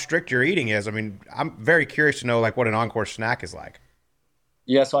how strict your eating is, I'm very curious to know like what an on-course snack is like.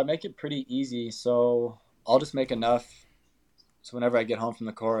 Yeah, so I make it pretty easy. So I'll just make enough. So whenever I get home from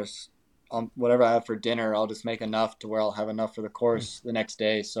the course, whatever I have for dinner, I'll just make enough to where I'll have enough for the course the next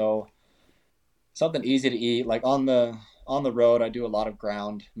day. So something easy to eat. Like on the road, I do a lot of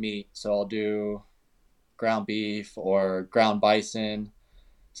ground meat. So I'll do ground beef or ground bison,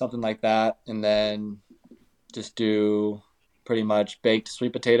 something like that. And then just do pretty much baked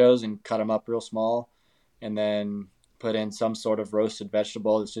sweet potatoes and cut them up real small. And then put in some sort of roasted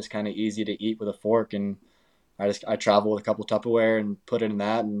vegetable that's just kind of easy to eat with a fork. And I travel with a couple Tupperware and put it in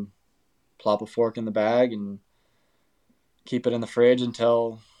that and plop a fork in the bag and keep it in the fridge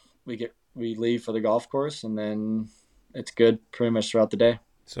until we leave for the golf course, and then it's good pretty much throughout the day.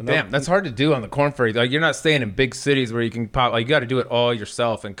 So damn, that's hard to do on the Corn Ferry. Like, you're not staying in big cities where you can pop. Like, you got to do it all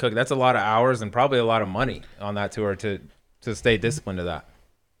yourself and cook. That's a lot of hours and probably a lot of money on that tour to stay disciplined to that.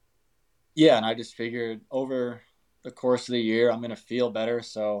 Yeah, and I just figured over the course of the year, I'm going to feel better.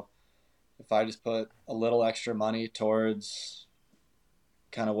 So if I just put a little extra money towards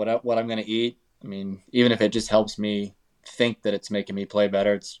kind of what I'm going to eat, I mean, even if it just helps me think that it's making me play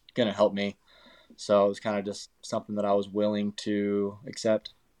better, it's going to help me. So it was kind of just something that I was willing to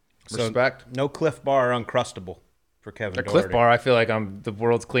accept. So Respect. no Cliff Bar or Uncrustable for Kevin A Dougherty. Cliff Bar, I feel like I'm the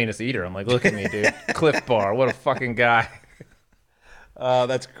world's cleanest eater. I'm like, look at me, dude. Cliff Bar, what a fucking guy.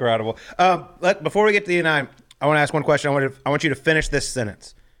 That's incredible. Before we get to the E9, I want to ask one question. I want you to finish this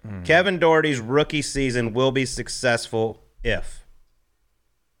sentence. Kevin Dougherty's rookie season will be successful if.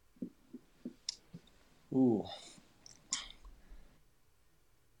 Ooh.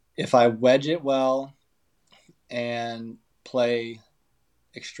 If I wedge it well and play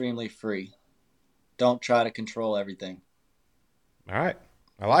extremely free. Don't try to control everything. All right.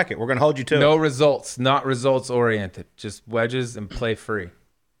 I like it. We're going to hold you to No it. results, not results oriented. Just wedges and play free.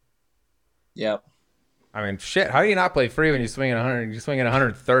 Yep. I mean, shit, how do you not play free when you swing at 100? You swing at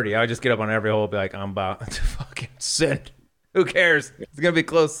 130. I would just get up on every hole and be like, I'm about to fucking send. Who cares? It's going to be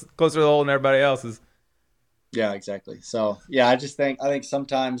closer to the hole than everybody else's. Yeah, exactly. So, yeah, I think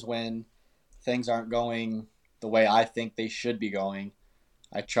sometimes when things aren't going the way I think they should be going,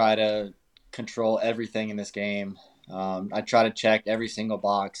 I try to control everything in this game. I try to check every single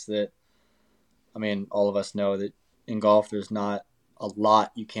box that, I mean, all of us know that in golf there's not a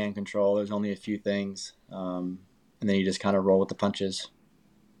lot you can control. There's only a few things. And then you just kind of roll with the punches.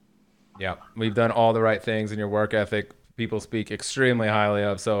 Yeah, we've done all the right things in your work ethic. People speak extremely highly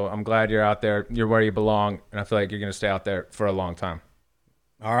of. So I'm glad you're out there. You're where you belong. And I feel like you're going to stay out there for a long time.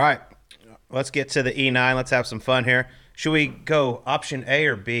 All right. Let's get to the E9. Let's have some fun here. Should we go option A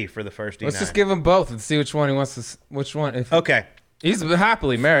or B for the first E9? Let's just give them both and see which one he wants to. Which one? If Okay. he's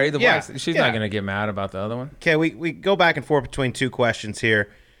happily married. The Yeah, wife, she's yeah. not going to get mad about the other one. Okay, we go back and forth between two questions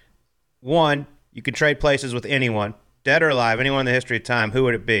here. One, you can trade places with anyone, dead or alive, anyone in the history of time. Who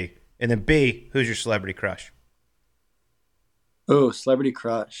would it be? And then B, who's your celebrity crush? Oh, celebrity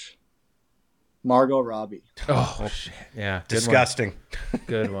crush. Margot Robbie. Oh shit! Yeah, good Disgusting. one.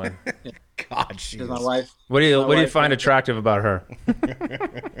 Good one. God, she Because my is- wife. What do you My What do you wife find went- attractive about her?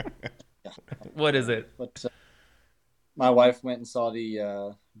 What is it? But my wife went and saw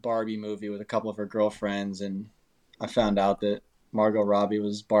the Barbie movie with a couple of her girlfriends, and I found out that Margot Robbie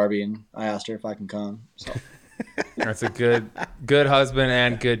was Barbie, and I asked her if I can come. So That's a good husband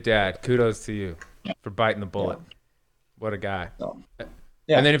and good dad. Kudos to you for biting the bullet. What a guy. So,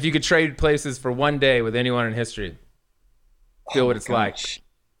 yeah. And then if you could trade places for one day with anyone in history, feel what it's like.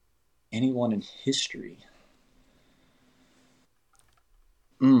 Anyone in history.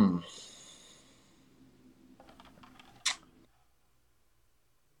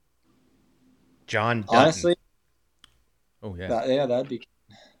 John Dutton. Honestly, Oh yeah. that'd be.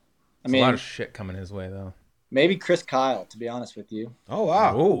 I There's mean, a lot of shit coming his way though. maybe Chris Kyle, to be honest with you. Oh,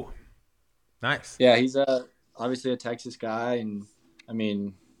 wow. Ooh. Nice. Yeah, he's obviously a Texas guy, and I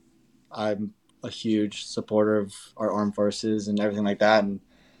mean, I'm a huge supporter of our armed forces and everything like that, and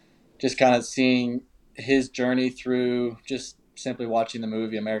just kind of seeing his journey through just simply watching the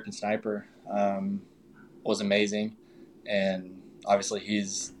movie American Sniper was amazing, and obviously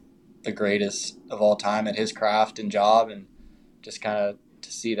he's the greatest of all time at his craft and job, and just kind of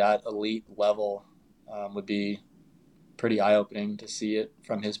to see that elite level would be pretty eye-opening to see it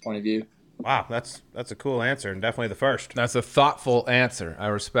from his point of view. Wow, that's a cool answer and definitely the first. That's a thoughtful answer. I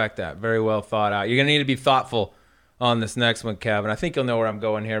respect that. Very well thought out. You're going to need to be thoughtful on this next one, Kevin. I think you'll know where I'm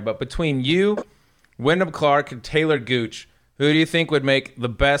going here. But between you, Wyndham Clark, and Taylor Gooch, who do you think would make the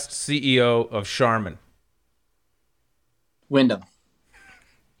best CEO of Charmin? Wyndham.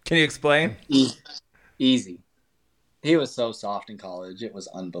 Can you explain? Easy. He was so soft in college. It was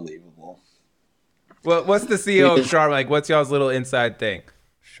unbelievable. Well, what's the CEO of Charmin? Like, what's y'all's little inside thing?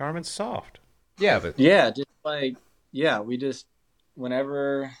 Charmin's soft. Yeah, but Yeah, just like, we just,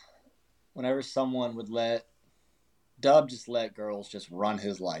 whenever someone would Dub just let girls just run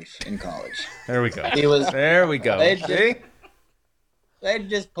his life in college. there we go. He was, There we go. They See? they'd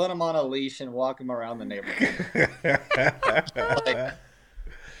just put him on a leash and walk him around the neighborhood.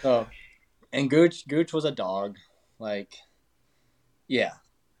 So, and Gooch was a dog. Like, yeah,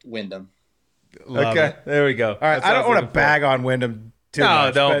 Wyndham. Love Okay, it. there we go. All right, I don't want to bag on Wyndham too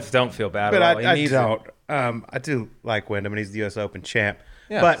much. Don't feel bad But at all. He I needs don't. it. I do like Wyndham, and he's the U.S. Open champ.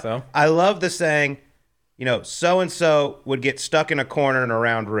 Yeah, but so? I love the saying, so-and-so would get stuck in a corner in a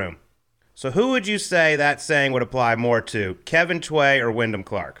round room. So who would you say that saying would apply more to, Kevin Tway or Wyndham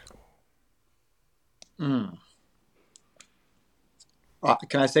Clark? Can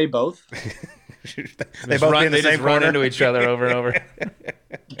I say both? They both be in the They same just run corner. into each other over and over.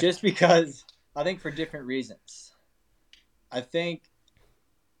 Just because I think for different reasons. I think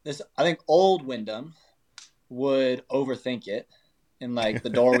old Wyndham would overthink it, and like the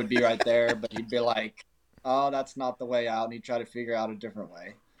door would be right there, but he'd be like, "Oh, that's not the way out," and he'd try to figure out a different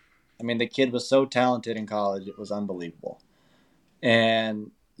way. I mean, the kid was so talented in college; it was unbelievable.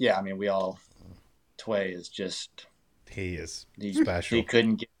 And yeah, I mean, Tway is just He is special. He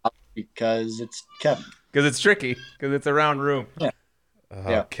couldn't get out because it's Kevin. Because it's tricky. Because it's a round room. Yeah.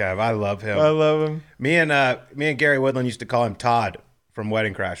 Oh, Kev, I love him. I love him. Me and Gary Woodland used to call him Todd from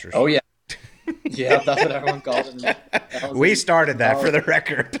Wedding Crashers. Oh yeah, yeah, that's what everyone called him. We started that for the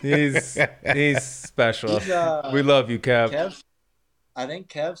record. He's special. We love you, Kev. I think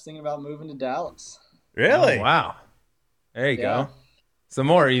Kev's thinking about moving to Dallas. Really? Oh, wow. There you go. Some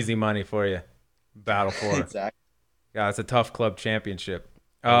more easy money for you. Battle for. Exactly. Yeah, it's a tough club championship.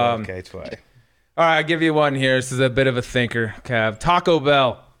 Okay, Tway. All right, I'll give you one here. This is a bit of a thinker, Kev. Taco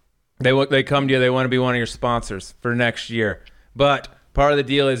Bell. They come to you. They want to be one of your sponsors for next year. But part of the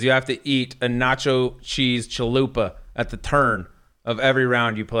deal is you have to eat a nacho cheese chalupa at the turn of every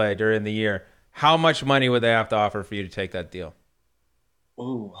round you play during the year. How much money would they have to offer for you to take that deal?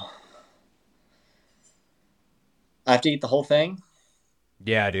 Ooh. I have to eat the whole thing?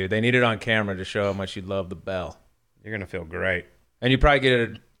 Yeah, dude. They need it on camera to show how much you love the bell. You're going to feel great. And you probably get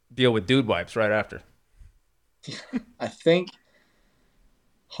a deal with Dude Wipes right after. I think,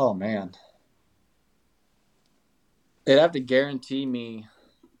 oh man, they'd have to guarantee me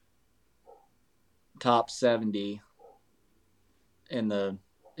top 70 in the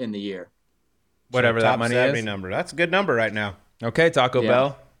year. Whatever So that top money 70 is. number. That's a good number right now. Okay, Taco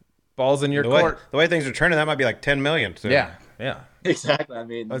Bell. Ball's in your court. The way things are trending, that might be like 10 million. So. Yeah. Exactly. I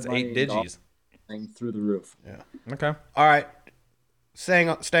mean, That's money 8 is all digis. through the roof. Yeah. Okay. All right. Staying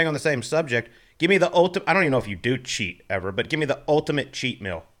on the same subject, give me the ultimate. I don't even know if you do cheat ever, but give me the ultimate cheat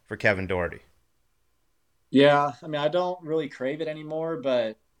meal for Kevin Dougherty. Yeah, I mean, I don't really crave it anymore,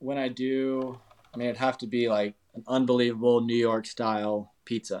 but when I do, I mean, it'd have to be like an unbelievable New York style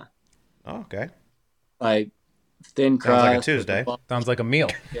pizza. Oh, okay. Like thin crust. Sounds like a Tuesday. Sounds like a meal.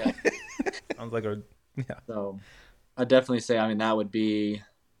 Yeah. Sounds like a So I definitely say, I mean, that would be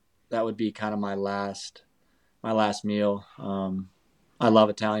kind of my last meal. I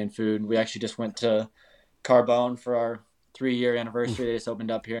love Italian food. We actually just went to Carbone for our 3-year anniversary. They just opened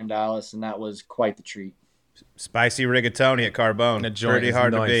up here in Dallas, and that was quite the treat. Spicy rigatoni at Carbone. That joint Pretty is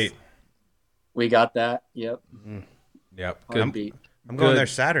hard to nice. beat. We got that. Yep. Yep. Hard to Good. beat. I'm going Good. there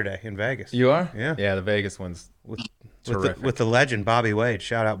Saturday in Vegas. You are? Yeah. Yeah, the Vegas one's terrific. With the legend Bobby Wade.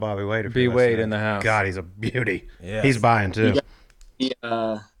 Shout out Bobby Wade. If B. you're Wade listening. in the house. God, he's a beauty. Yes. He's buying too. You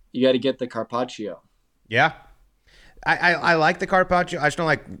got to get the carpaccio. Yeah. I like the carpaccio. I just don't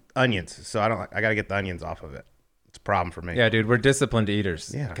like onions, so I got to get the onions off of it. It's a problem for me. Yeah, dude, we're disciplined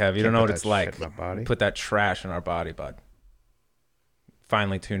eaters. Yeah, Kev, you can't don't know put what that it's shit like. in my body. Put that trash in our body, bud.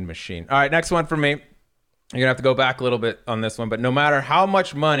 Finely tuned machine. All right, next one for me. You're going to have to go back a little bit on this one, but no matter how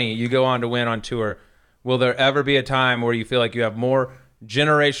much money you go on to win on tour, will there ever be a time where you feel like you have more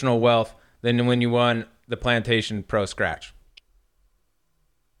generational wealth than when you won the Plantation Pro Scratch?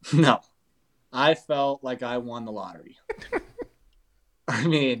 No. I felt like I won the lottery. I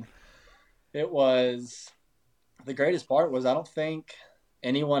mean, it was the greatest part was I don't think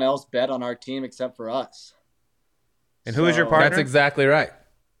anyone else bet on our team except for us. And who is your partner? That's exactly right.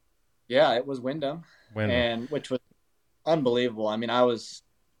 Yeah, it was Wyndham. And which was unbelievable. I mean, I was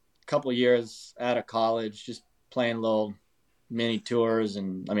a couple of years out of college just playing little mini tours,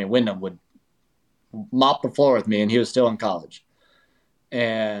 and I mean, Wyndham would mop the floor with me, and he was still in college.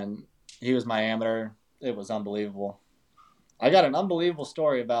 And he was my amateur. It was unbelievable. I got an unbelievable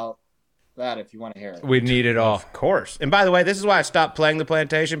story about that if you want to hear it. We need it all. Of course. And by the way, this is why I stopped playing the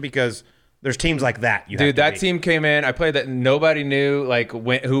Plantation, because there's teams like that. Dude, that team came in. I played that. Nobody knew like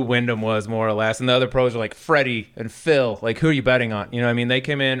who Wyndham was, more or less. And the other pros were like Freddie and Phil. Like, who are you betting on? You know what I mean? They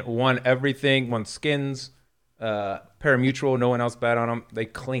came in, won everything, won skins, parimutuel. No one else bet on them. They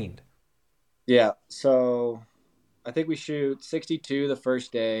cleaned. Yeah. So I think we shoot 62 the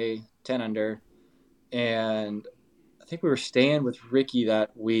first day, 10 under. And I think we were staying with Ricky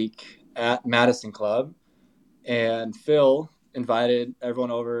that week at Madison Club. And Phil invited everyone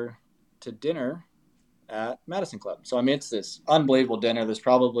over to dinner at Madison Club. So, I mean, it's this unbelievable dinner. There's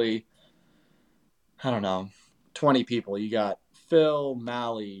probably, I don't know, 20 people. You got Phil,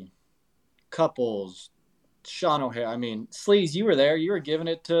 Mally, Couples, Sean O'Hare. I mean, Sleaze, you were there. You were giving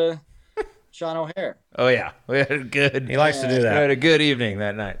it to Sean O'Hare. Oh, yeah. We had a good. He likes to do that. We had a good evening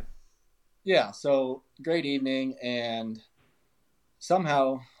that night. Yeah, so great evening. And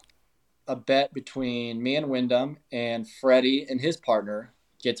somehow a bet between me and Wyndham, and Freddie and his partner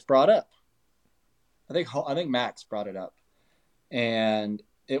gets brought up. I think Max brought it up, and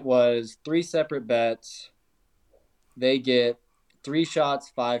it was 3 separate bets. They get 3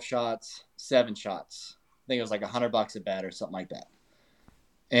 shots, 5 shots, 7 shots. I think it was like $100 a bet or something like that.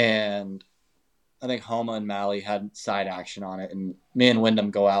 And I think Homa and Mally had side action on it, and me and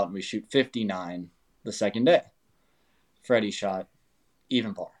Wyndham go out and we shoot 59 the second day. Freddie shot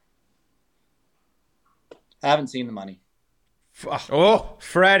even par. I haven't seen the money. Oh,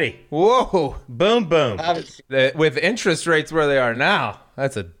 Freddie. Whoa. Boom, boom. With interest rates where they are now,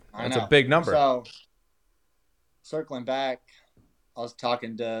 that's a big number. So, circling back, I was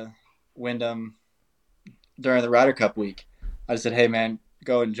talking to Wyndham during the Ryder Cup week. I said, hey, man,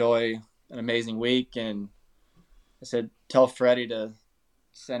 go enjoy an amazing week. And I said, tell Freddie to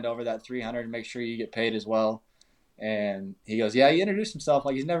send over that 300 and make sure you get paid as well. And he goes, yeah, he introduced himself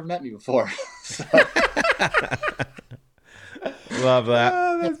like he's never met me before. So, love that.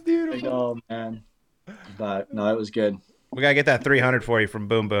 Oh, that's beautiful. oh, man. But, no, it was good. We got to get that 300 for you from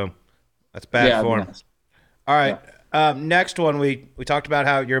Boom Boom. That's bad form. Nice. All right. Yeah. Next one, we talked about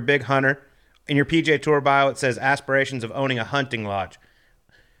how you're a big hunter. In your PGA Tour bio, it says aspirations of owning a hunting lodge.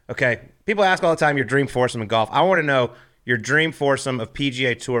 Okay. People ask all the time your dream foursome in golf. I want to know your dream foursome of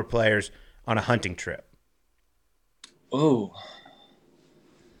PGA Tour players on a hunting trip. Oh.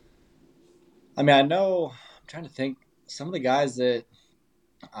 I mean, I'm trying to think. Some of the guys that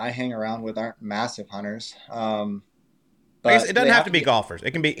I hang around with aren't massive hunters. I guess it doesn't have to be golfers.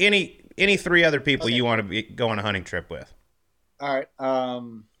 It can be any 3 other people you want to go on a hunting trip with. All right.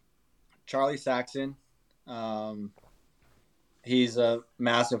 Charlie Saxon. He's a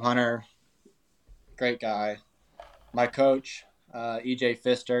massive hunter. Great guy. My coach, EJ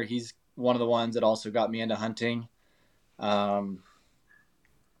Pfister, he's one of the ones that also got me into hunting. And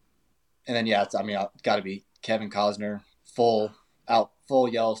then, it's got to be Kevin Costner, full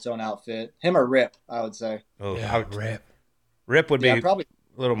Yellowstone outfit. Him or Rip, I would say. Oh, yeah, Rip. Rip would be probably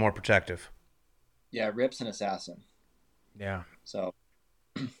a little more protective. Yeah, Rip's an assassin. Yeah. So,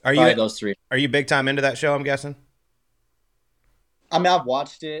 are you those 3? Are you big time into that show, I'm guessing? I mean, I've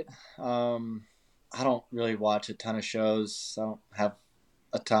watched it. I don't really watch a ton of shows. I don't have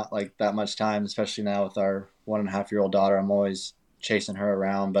that much time, especially now with our 1.5-year-old daughter. I'm always chasing her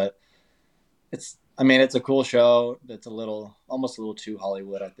around, but it's a cool show. That's almost a little too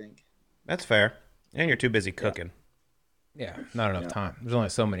Hollywood, I think. That's fair. And you're too busy cooking. Yeah, not enough time. There's only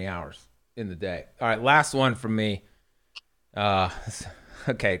so many hours in the day. All right, last one from me.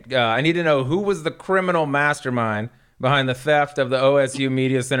 Okay, I need to know who was the criminal mastermind behind the theft of the OSU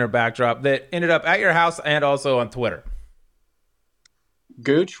Media Center backdrop that ended up at your house and also on Twitter.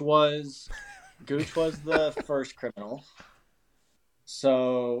 Gooch was the first criminal.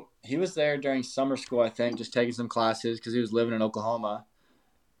 So he was there during summer school, I think, just taking some classes because he was living in Oklahoma.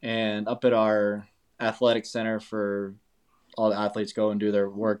 And up at our athletic center for all the athletes go and do their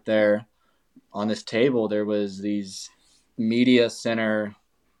work there, on this table there was these media center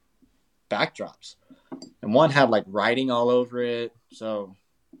backdrops. And one had writing all over it. So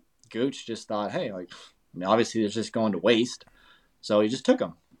Gooch just thought, hey, obviously it's just going to waste. So he just took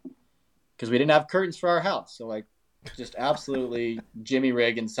them because we didn't have curtains for our house. So just absolutely Jimmy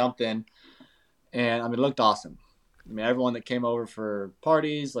rigging something. And it looked awesome. Everyone that came over for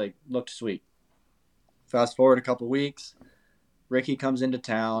parties, looked sweet. Fast forward a couple weeks, Ricky comes into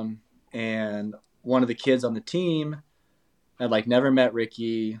town, and one of the kids on the team had never met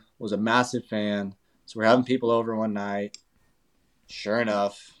Ricky, was a massive fan. So we're having people over one night. Sure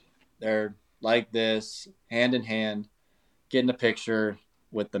enough, they're like this, hand in hand, getting a picture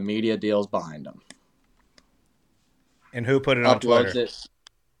with the media deals behind them. And who put it on Twitter?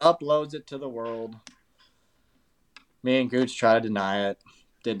 Uploads it to the world. Me and Gooch try to deny it.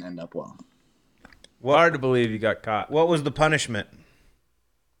 Didn't end up well. Hard to believe you got caught. What was the punishment?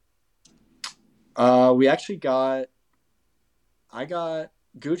 We actually Gooch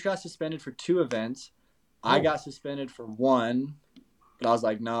got suspended for 2 events. Oh. I got suspended for 1, but I was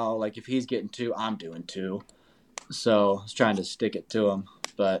like, no, if he's getting 2, I'm doing 2. So I was trying to stick it to him.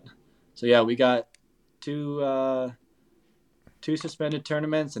 But so yeah, we got 2 suspended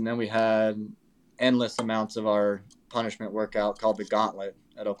tournaments, and then we had endless amounts of our punishment workout called the Gauntlet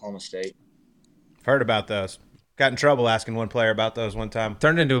at Oklahoma State. Heard about those. Got in trouble asking one player about those one time.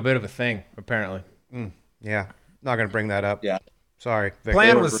 Turned into a bit of a thing, apparently. Yeah. Not going to bring that up. Yeah. Sorry, Vic.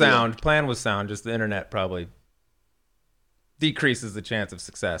 Plan was sound. Just the internet probably decreases the chance of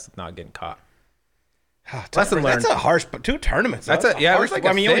success of not getting caught. Lesson learned. That's a harsh, 2 tournaments. That's a harsh,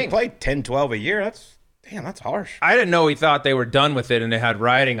 you only play 10, 12 a year. Damn, that's harsh. I didn't know he thought they were done with it and they had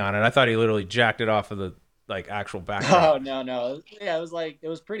writing on it. I thought he literally jacked it off of the actual background. Oh no. Yeah, it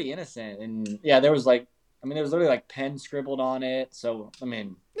was pretty innocent, and yeah, there was there was literally like pen scribbled on it. So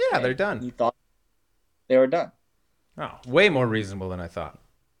Yeah, they're done. He thought they were done. Oh, way more reasonable than I thought.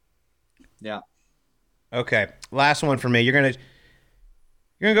 Yeah. Okay, last one for me. You're gonna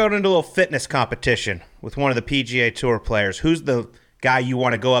go into a little fitness competition with one of the PGA Tour players. Who's the guy you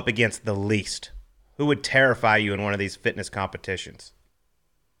want to go up against the least? Who would terrify you in one of these fitness competitions?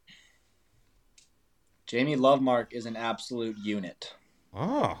 Jamie Lovemark is an absolute unit.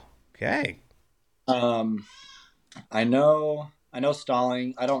 Oh, okay. I know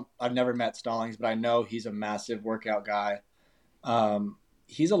Stalling. I've never met Stallings, but I know he's a massive workout guy. I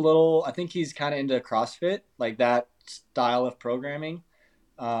think he's kind of into CrossFit, like that style of programming,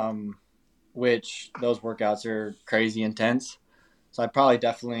 which those workouts are crazy intense. So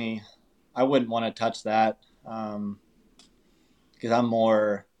I wouldn't want to touch that, because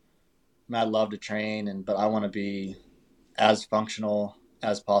I love to train, but I want to be as functional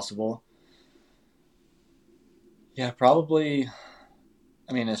as possible. Yeah, probably.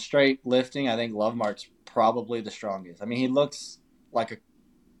 A straight lifting, I think Lovemark's probably the strongest. He looks like a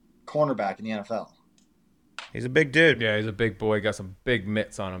cornerback in the NFL. He's a big dude. Yeah, he's a big boy. Got some big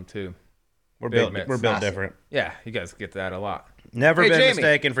mitts on him too. We're built different. Yeah, you guys get that a lot. Never been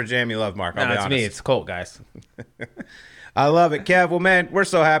mistaken for Jamie Lovemark. I'll be honest. It's me. It's Colt, guys. I love it, Kev. Well, man, we're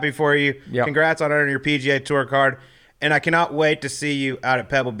so happy for you. Yep. Congrats on earning your PGA Tour card. And I cannot wait to see you out at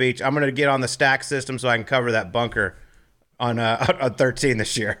Pebble Beach. I'm going to get on the stack system so I can cover that bunker on 13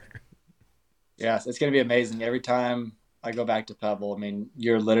 this year. Yes, it's going to be amazing. Every time I go back to Pebble,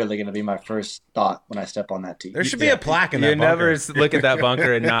 you're literally going to be my first thought when I step on that tee. There should be a plaque in that bunker. You never look at that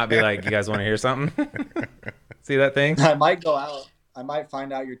bunker and not be like, you guys want to hear something? See that thing? I might go out. I might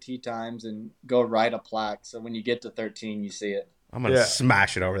find out your tee times and go write a plaque. So when you get to 13, you see it. I'm going to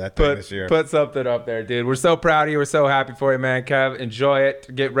smash it over that thing this year. Put something up there, dude. We're so proud of you. We're so happy for you, man. Kev, enjoy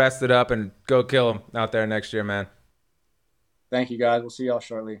it. Get rested up and go kill them out there next year, man. Thank you, guys. We'll see y'all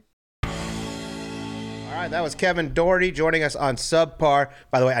shortly. All right, that was Kevin Dougherty joining us on Subpar.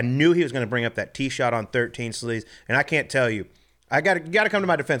 By the way, I knew he was going to bring up that tee shot on 13 sleeves, and I can't tell you. You got to come to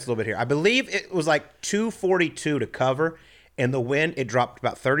my defense a little bit here. I believe it was like 242 to cover, and the wind, it dropped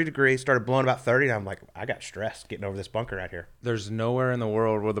about 30 degrees, started blowing about 30, and I'm like, I got stressed getting over this bunker out here. There's nowhere in the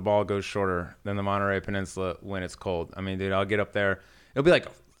world where the ball goes shorter than the Monterey Peninsula when it's cold. Dude, I'll get up there. It'll be like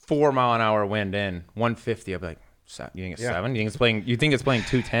 4 mile an hour wind in, 150. I'll be like, you think it's 7? You think it's playing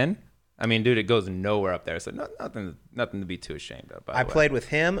 210? Dude, it goes nowhere up there. So nothing to be too ashamed of. I played with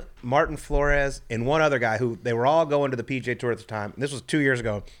him, Martin Flores, and one other guy who they were all going to the PGA Tour at the time. This was 2 years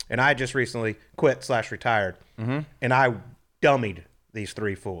ago, and I just recently quit/retired. Mm-hmm. And I dummied these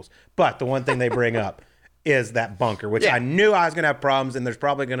 3 fools. But the one thing they bring up is that bunker, which I knew I was going to have problems, and there's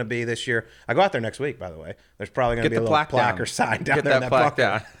probably going to be this year. I go out there next week, by the way. There's probably going to be a little plaque or sign down there in that plaque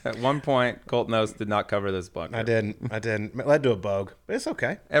bunker. Down. At one point, Colt Nose did not cover this bunker. I didn't. It led to a bogue, but it's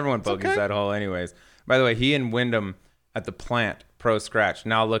okay. Everyone bogeys that hole anyways. By the way, he and Wyndham at the plant pro scratch.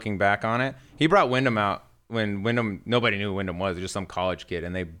 Now looking back on it, he brought Wyndham out when nobody knew who Wyndham was. Just some college kid,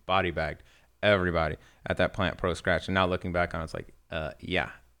 and they body bagged everybody at that plant pro scratch. And now looking back on it, it's like, yeah.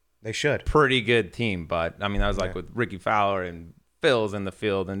 They should. Pretty good team, but that was like with Ricky Fowler and Phil's in the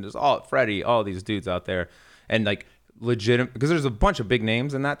field and just Freddie, all these dudes out there. And like legitimate, because there's a bunch of big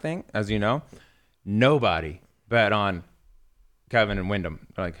names in that thing, as you know. Nobody bet on Kevin and Wyndham.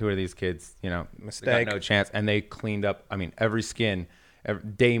 Like, who are these kids? Mistake. They got no chance. And they cleaned up, every skin,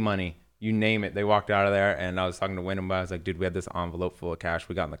 day money, you name it. They walked out of there, and I was talking to Wyndham, but I was like, dude, we had this envelope full of cash.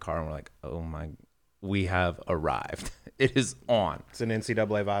 We got in the car, and we're like, oh my, we have arrived. It is on. It's an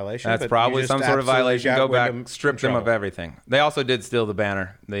NCAA violation. That's probably some sort of violation. Go back, strip them of control. Everything. They also did steal the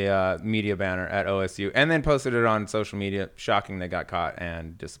banner, the media banner at OSU, and then posted it on social media. Shocking they got caught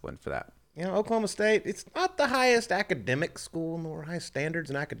and disciplined for that. Oklahoma State, it's not the highest academic school, nor highest standards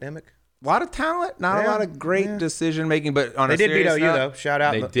in academic. A lot of talent, not a lot of great decision making, but on they a did serious beat OU note, though. Shout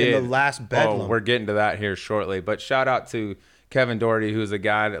out they in did. the last bedlam. Oh, we're getting to that here shortly, but shout out to Kevin Dougherty, who's a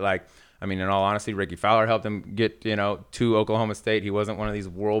guy that in all honesty, Ricky Fowler helped him get, to Oklahoma State. He wasn't one of these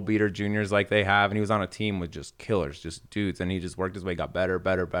world beater juniors like they have, and he was on a team with just killers, just dudes, and he just worked his way, got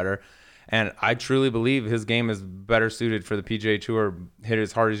better. And I truly believe his game is better suited for the PGA Tour, hit it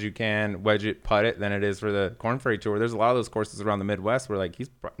as hard as you can, wedge it, putt it, than it is for the Korn Ferry Tour. There's a lot of those courses around the Midwest where,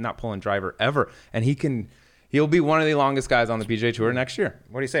 he's not pulling driver ever, and he'll be one of the longest guys on the PGA Tour next year.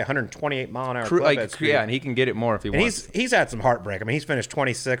 What do you say? 128 mile an hour club head speed. Yeah, and he can get it more if he wants. He's had some heartbreak. He's finished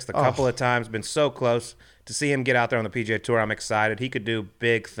 26th a couple of times. Been so close to see him get out there on the PGA Tour. I'm excited. He could do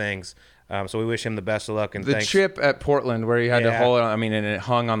big things So we wish him the best of luck. And the thanks. chip at Portland where he had to hold it, and it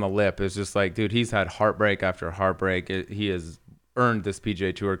hung on the lip. It's just like, dude, he's had heartbreak after heartbreak. He has earned this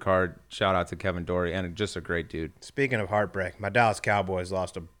PGA Tour card. Shout out to Kevin Doherty, and just a great dude. Speaking of heartbreak, my Dallas Cowboys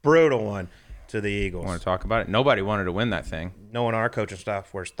lost a brutal one to the Eagles. Want to talk about it? Nobody wanted to win that thing. No one on our coaching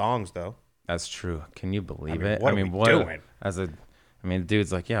staff wears thongs, though. That's true. Can you believe it? What are we doing? The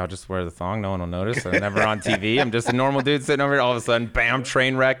dude's like, yeah, I'll just wear the thong. No one will notice. I'm never on TV. I'm just a normal dude sitting over here. All of a sudden, bam,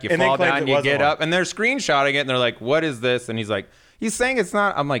 train wreck. You fall down, you get up. And they're screenshotting it, and they're like, what is this? And he's like, he's saying it's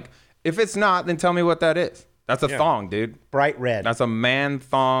not. I'm like, if it's not, then tell me what that is. That's a thong, dude. Bright red. That's a man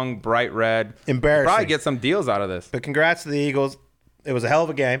thong, bright red. Embarrassing. Probably get some deals out of this. But congrats to the Eagles. It was a hell of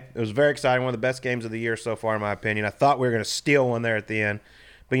a game. It was very exciting. One of the best games of the year so far, in my opinion. I thought we were going to steal one there at the end.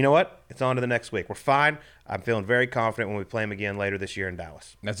 But you know what? It's on to the next week. We're fine. I'm feeling very confident when we play them again later this year in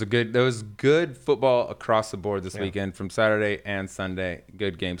Dallas. That was good football across the board this weekend from Saturday and Sunday.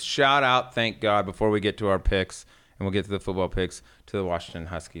 Good games. Shout out, thank God, before we get to our picks, and we'll get to the football picks, to the Washington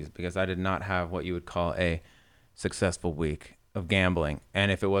Huskies, because I did not have what you would call a successful week of gambling.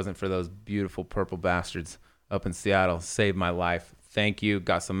 And if it wasn't for those beautiful purple bastards up in Seattle, saved my life. Thank you.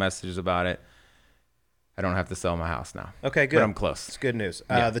 Got some messages about it. I don't have to sell my house now. Okay, good. But I'm close. It's good news.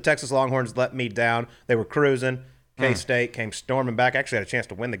 The Texas Longhorns let me down. They were cruising. K-State came storming back. Actually had a chance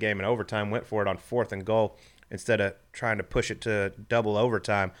to win the game in overtime. Went for it on 4th and goal instead of trying to push it to double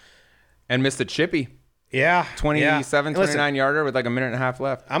overtime. And missed a chippy. Yeah. 27, 29-yarder with like a minute and a half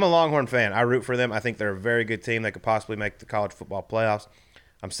left. I'm a Longhorn fan. I root for them. I think they're a very good team. They could possibly make the college football playoffs.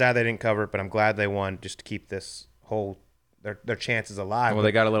 I'm sad they didn't cover it, but I'm glad they won just to keep this whole their chances alive. Well,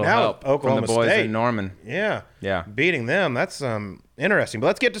 they got a little help Oklahoma from the boys State. in Norman. Yeah. Yeah. Beating them, that's interesting. But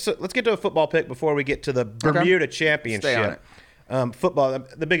let's get to a football pick before we get to the Bermuda Championship. Stay on it. Football,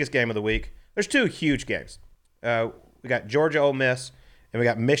 the biggest game of the week. There's two huge games. We got Georgia Ole Miss, and we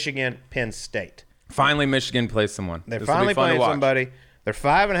got Michigan Penn State. Finally, Michigan plays someone. They're finally playing somebody. They're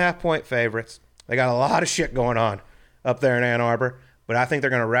 5.5-point favorites. They got a lot of shit going on up there in Ann Arbor. But I think they're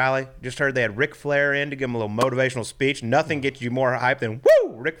going to rally. Just heard they had Ric Flair in to give them a little motivational speech. Nothing gets you more hype than,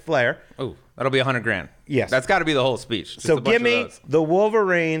 woo, Ric Flair. Oh, that'll be $100,000. Yes. That's got to be the whole speech. Just so give me the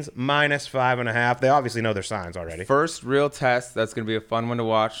Wolverines minus 5.5. They obviously know their signs already. First real test. That's going to be a fun one to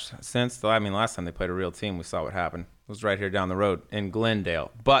watch. Last time they played a real team, we saw what happened. It was right here down the road in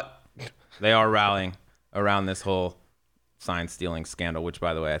Glendale. But they are rallying around this whole sign stealing scandal, which,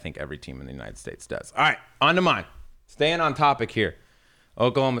 by the way, I think every team in the United States does. All right, on to mine. Staying on topic here.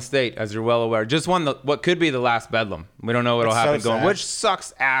 Oklahoma State, as you're well aware, just won what could be the last Bedlam. We don't know what'll happen going, which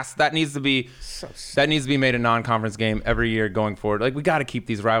sucks ass. That needs to be made a non-conference game every year going forward. Like, we got to keep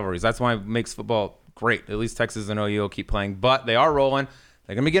these rivalries. That's why it makes football great. At least Texas and OU will keep playing, but they are rolling.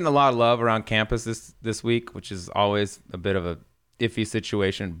 They're gonna be getting a lot of love around campus this week, which is always a bit of a iffy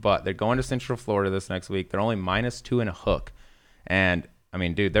situation. But they're going to Central Florida this next week. They're only -2 and a hook, and I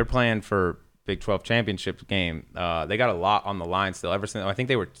mean, dude, they're playing for Big 12 championship game. They got a lot on the line still. Ever since I think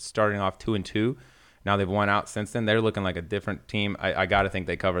they were starting off 2-2, now they've won out since then. They're looking like a different team. I got to think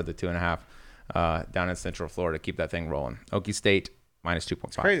they covered the 2.5 down in Central Florida. Keep that thing rolling. Okie State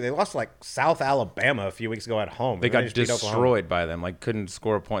 -2.5. Crazy. They lost like South Alabama a few weeks ago at home. They got destroyed by them. Like, couldn't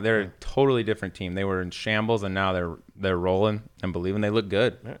score a point. They're a totally different team. They were in shambles, and now they're rolling and believing. They look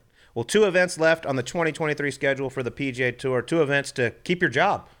good. Right. Well, 2 events left on the 2023 schedule for the PGA Tour. 2 events to keep your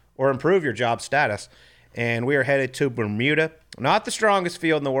job or improve your job status. And we are headed to Bermuda. Not the strongest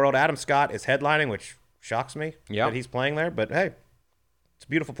field in the world. Adam Scott is headlining, which shocks me that he's playing there. But, hey, it's a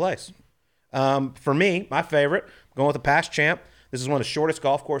beautiful place. For me, my favorite, I'm going with the past champ. This is one of the shortest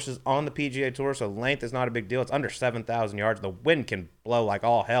golf courses on the PGA Tour, so length is not a big deal. It's under 7,000 yards. The wind can blow like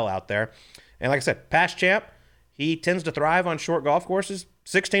all hell out there. And like I said, past champ, he tends to thrive on short golf courses.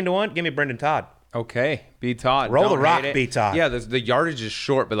 16-1, give me Brendan Todd. Okay, B. Todd. Roll the rock, B. Todd. Yeah, the yardage is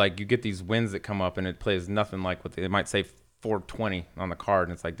short, but like you get these winds that come up and it plays nothing like what they might say 420 on the card,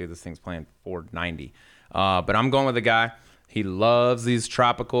 and it's like, dude, this thing's playing 490. But I'm going with a guy. He loves these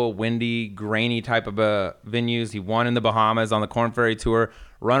tropical, windy, grainy type of venues. He won in the Bahamas on the Korn Ferry Tour,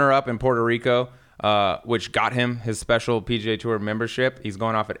 runner-up in Puerto Rico, which got him his special PGA Tour membership. He's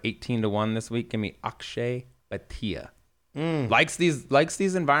going off at 18-1 this week. Give me Akshay Bhatia. Likes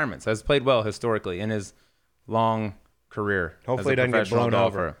these environments. Has played well historically in his long career. Hopefully, he doesn't get blown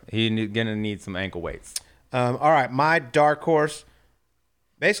over. He's gonna need some ankle weights. All right, my dark horse.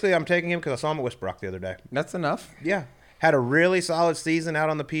 Basically, I'm taking him because I saw him at Westbrook the other day. That's enough. Yeah, had a really solid season out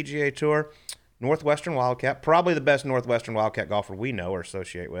on the PGA Tour. Northwestern Wildcat, probably the best Northwestern Wildcat golfer we know or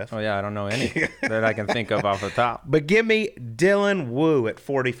associate with. Oh yeah, I don't know any that I can think of off the top. But give me Dylan Wu at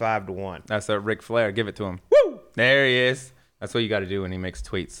 45-1. That's a Ric Flair. Give it to him. Woo! There he is. That's what you got to do when he makes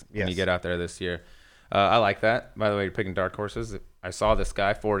tweets when you Yes. get out there this year. I like that. By the way, you're picking dark horses. I saw this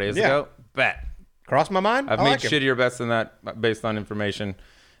guy 4 days ago. Bet. Cross my mind. I've I made like him. shittier bets than that based on information,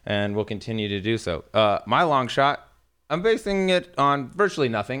 and will continue to do so. My long shot, I'm basing it on virtually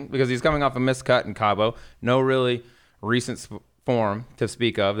nothing because he's coming off a missed cut in Cabo. No really recent form to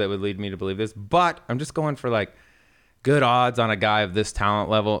speak of that would lead me to believe this. But I'm just going for like good odds on a guy of this talent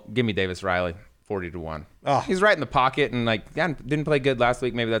level. Give me Davis Riley, 40-1. Oh. He's right in the pocket and like didn't play good last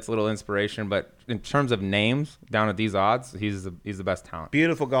week. Maybe that's a little inspiration. But in terms of names, down at these odds, he's the best talent.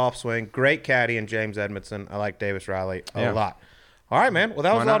 Beautiful golf swing. Great caddy in James Edmondson. I like Davis Riley a Yeah. lot. All right, man. Well,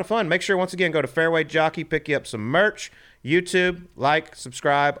 that was a lot of fun. Make sure, once again, go to Fairway Jockey, pick you up some merch, YouTube, like,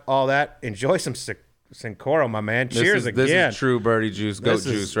 subscribe, all that. Enjoy some Sincoro, my man. Cheers again. This is true birdie juice, goat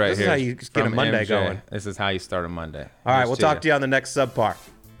juice right here. This is how you get a from Monday MJ. going. This is how you start a Monday. All right, Here's we'll to talk you. to you on the next subpar.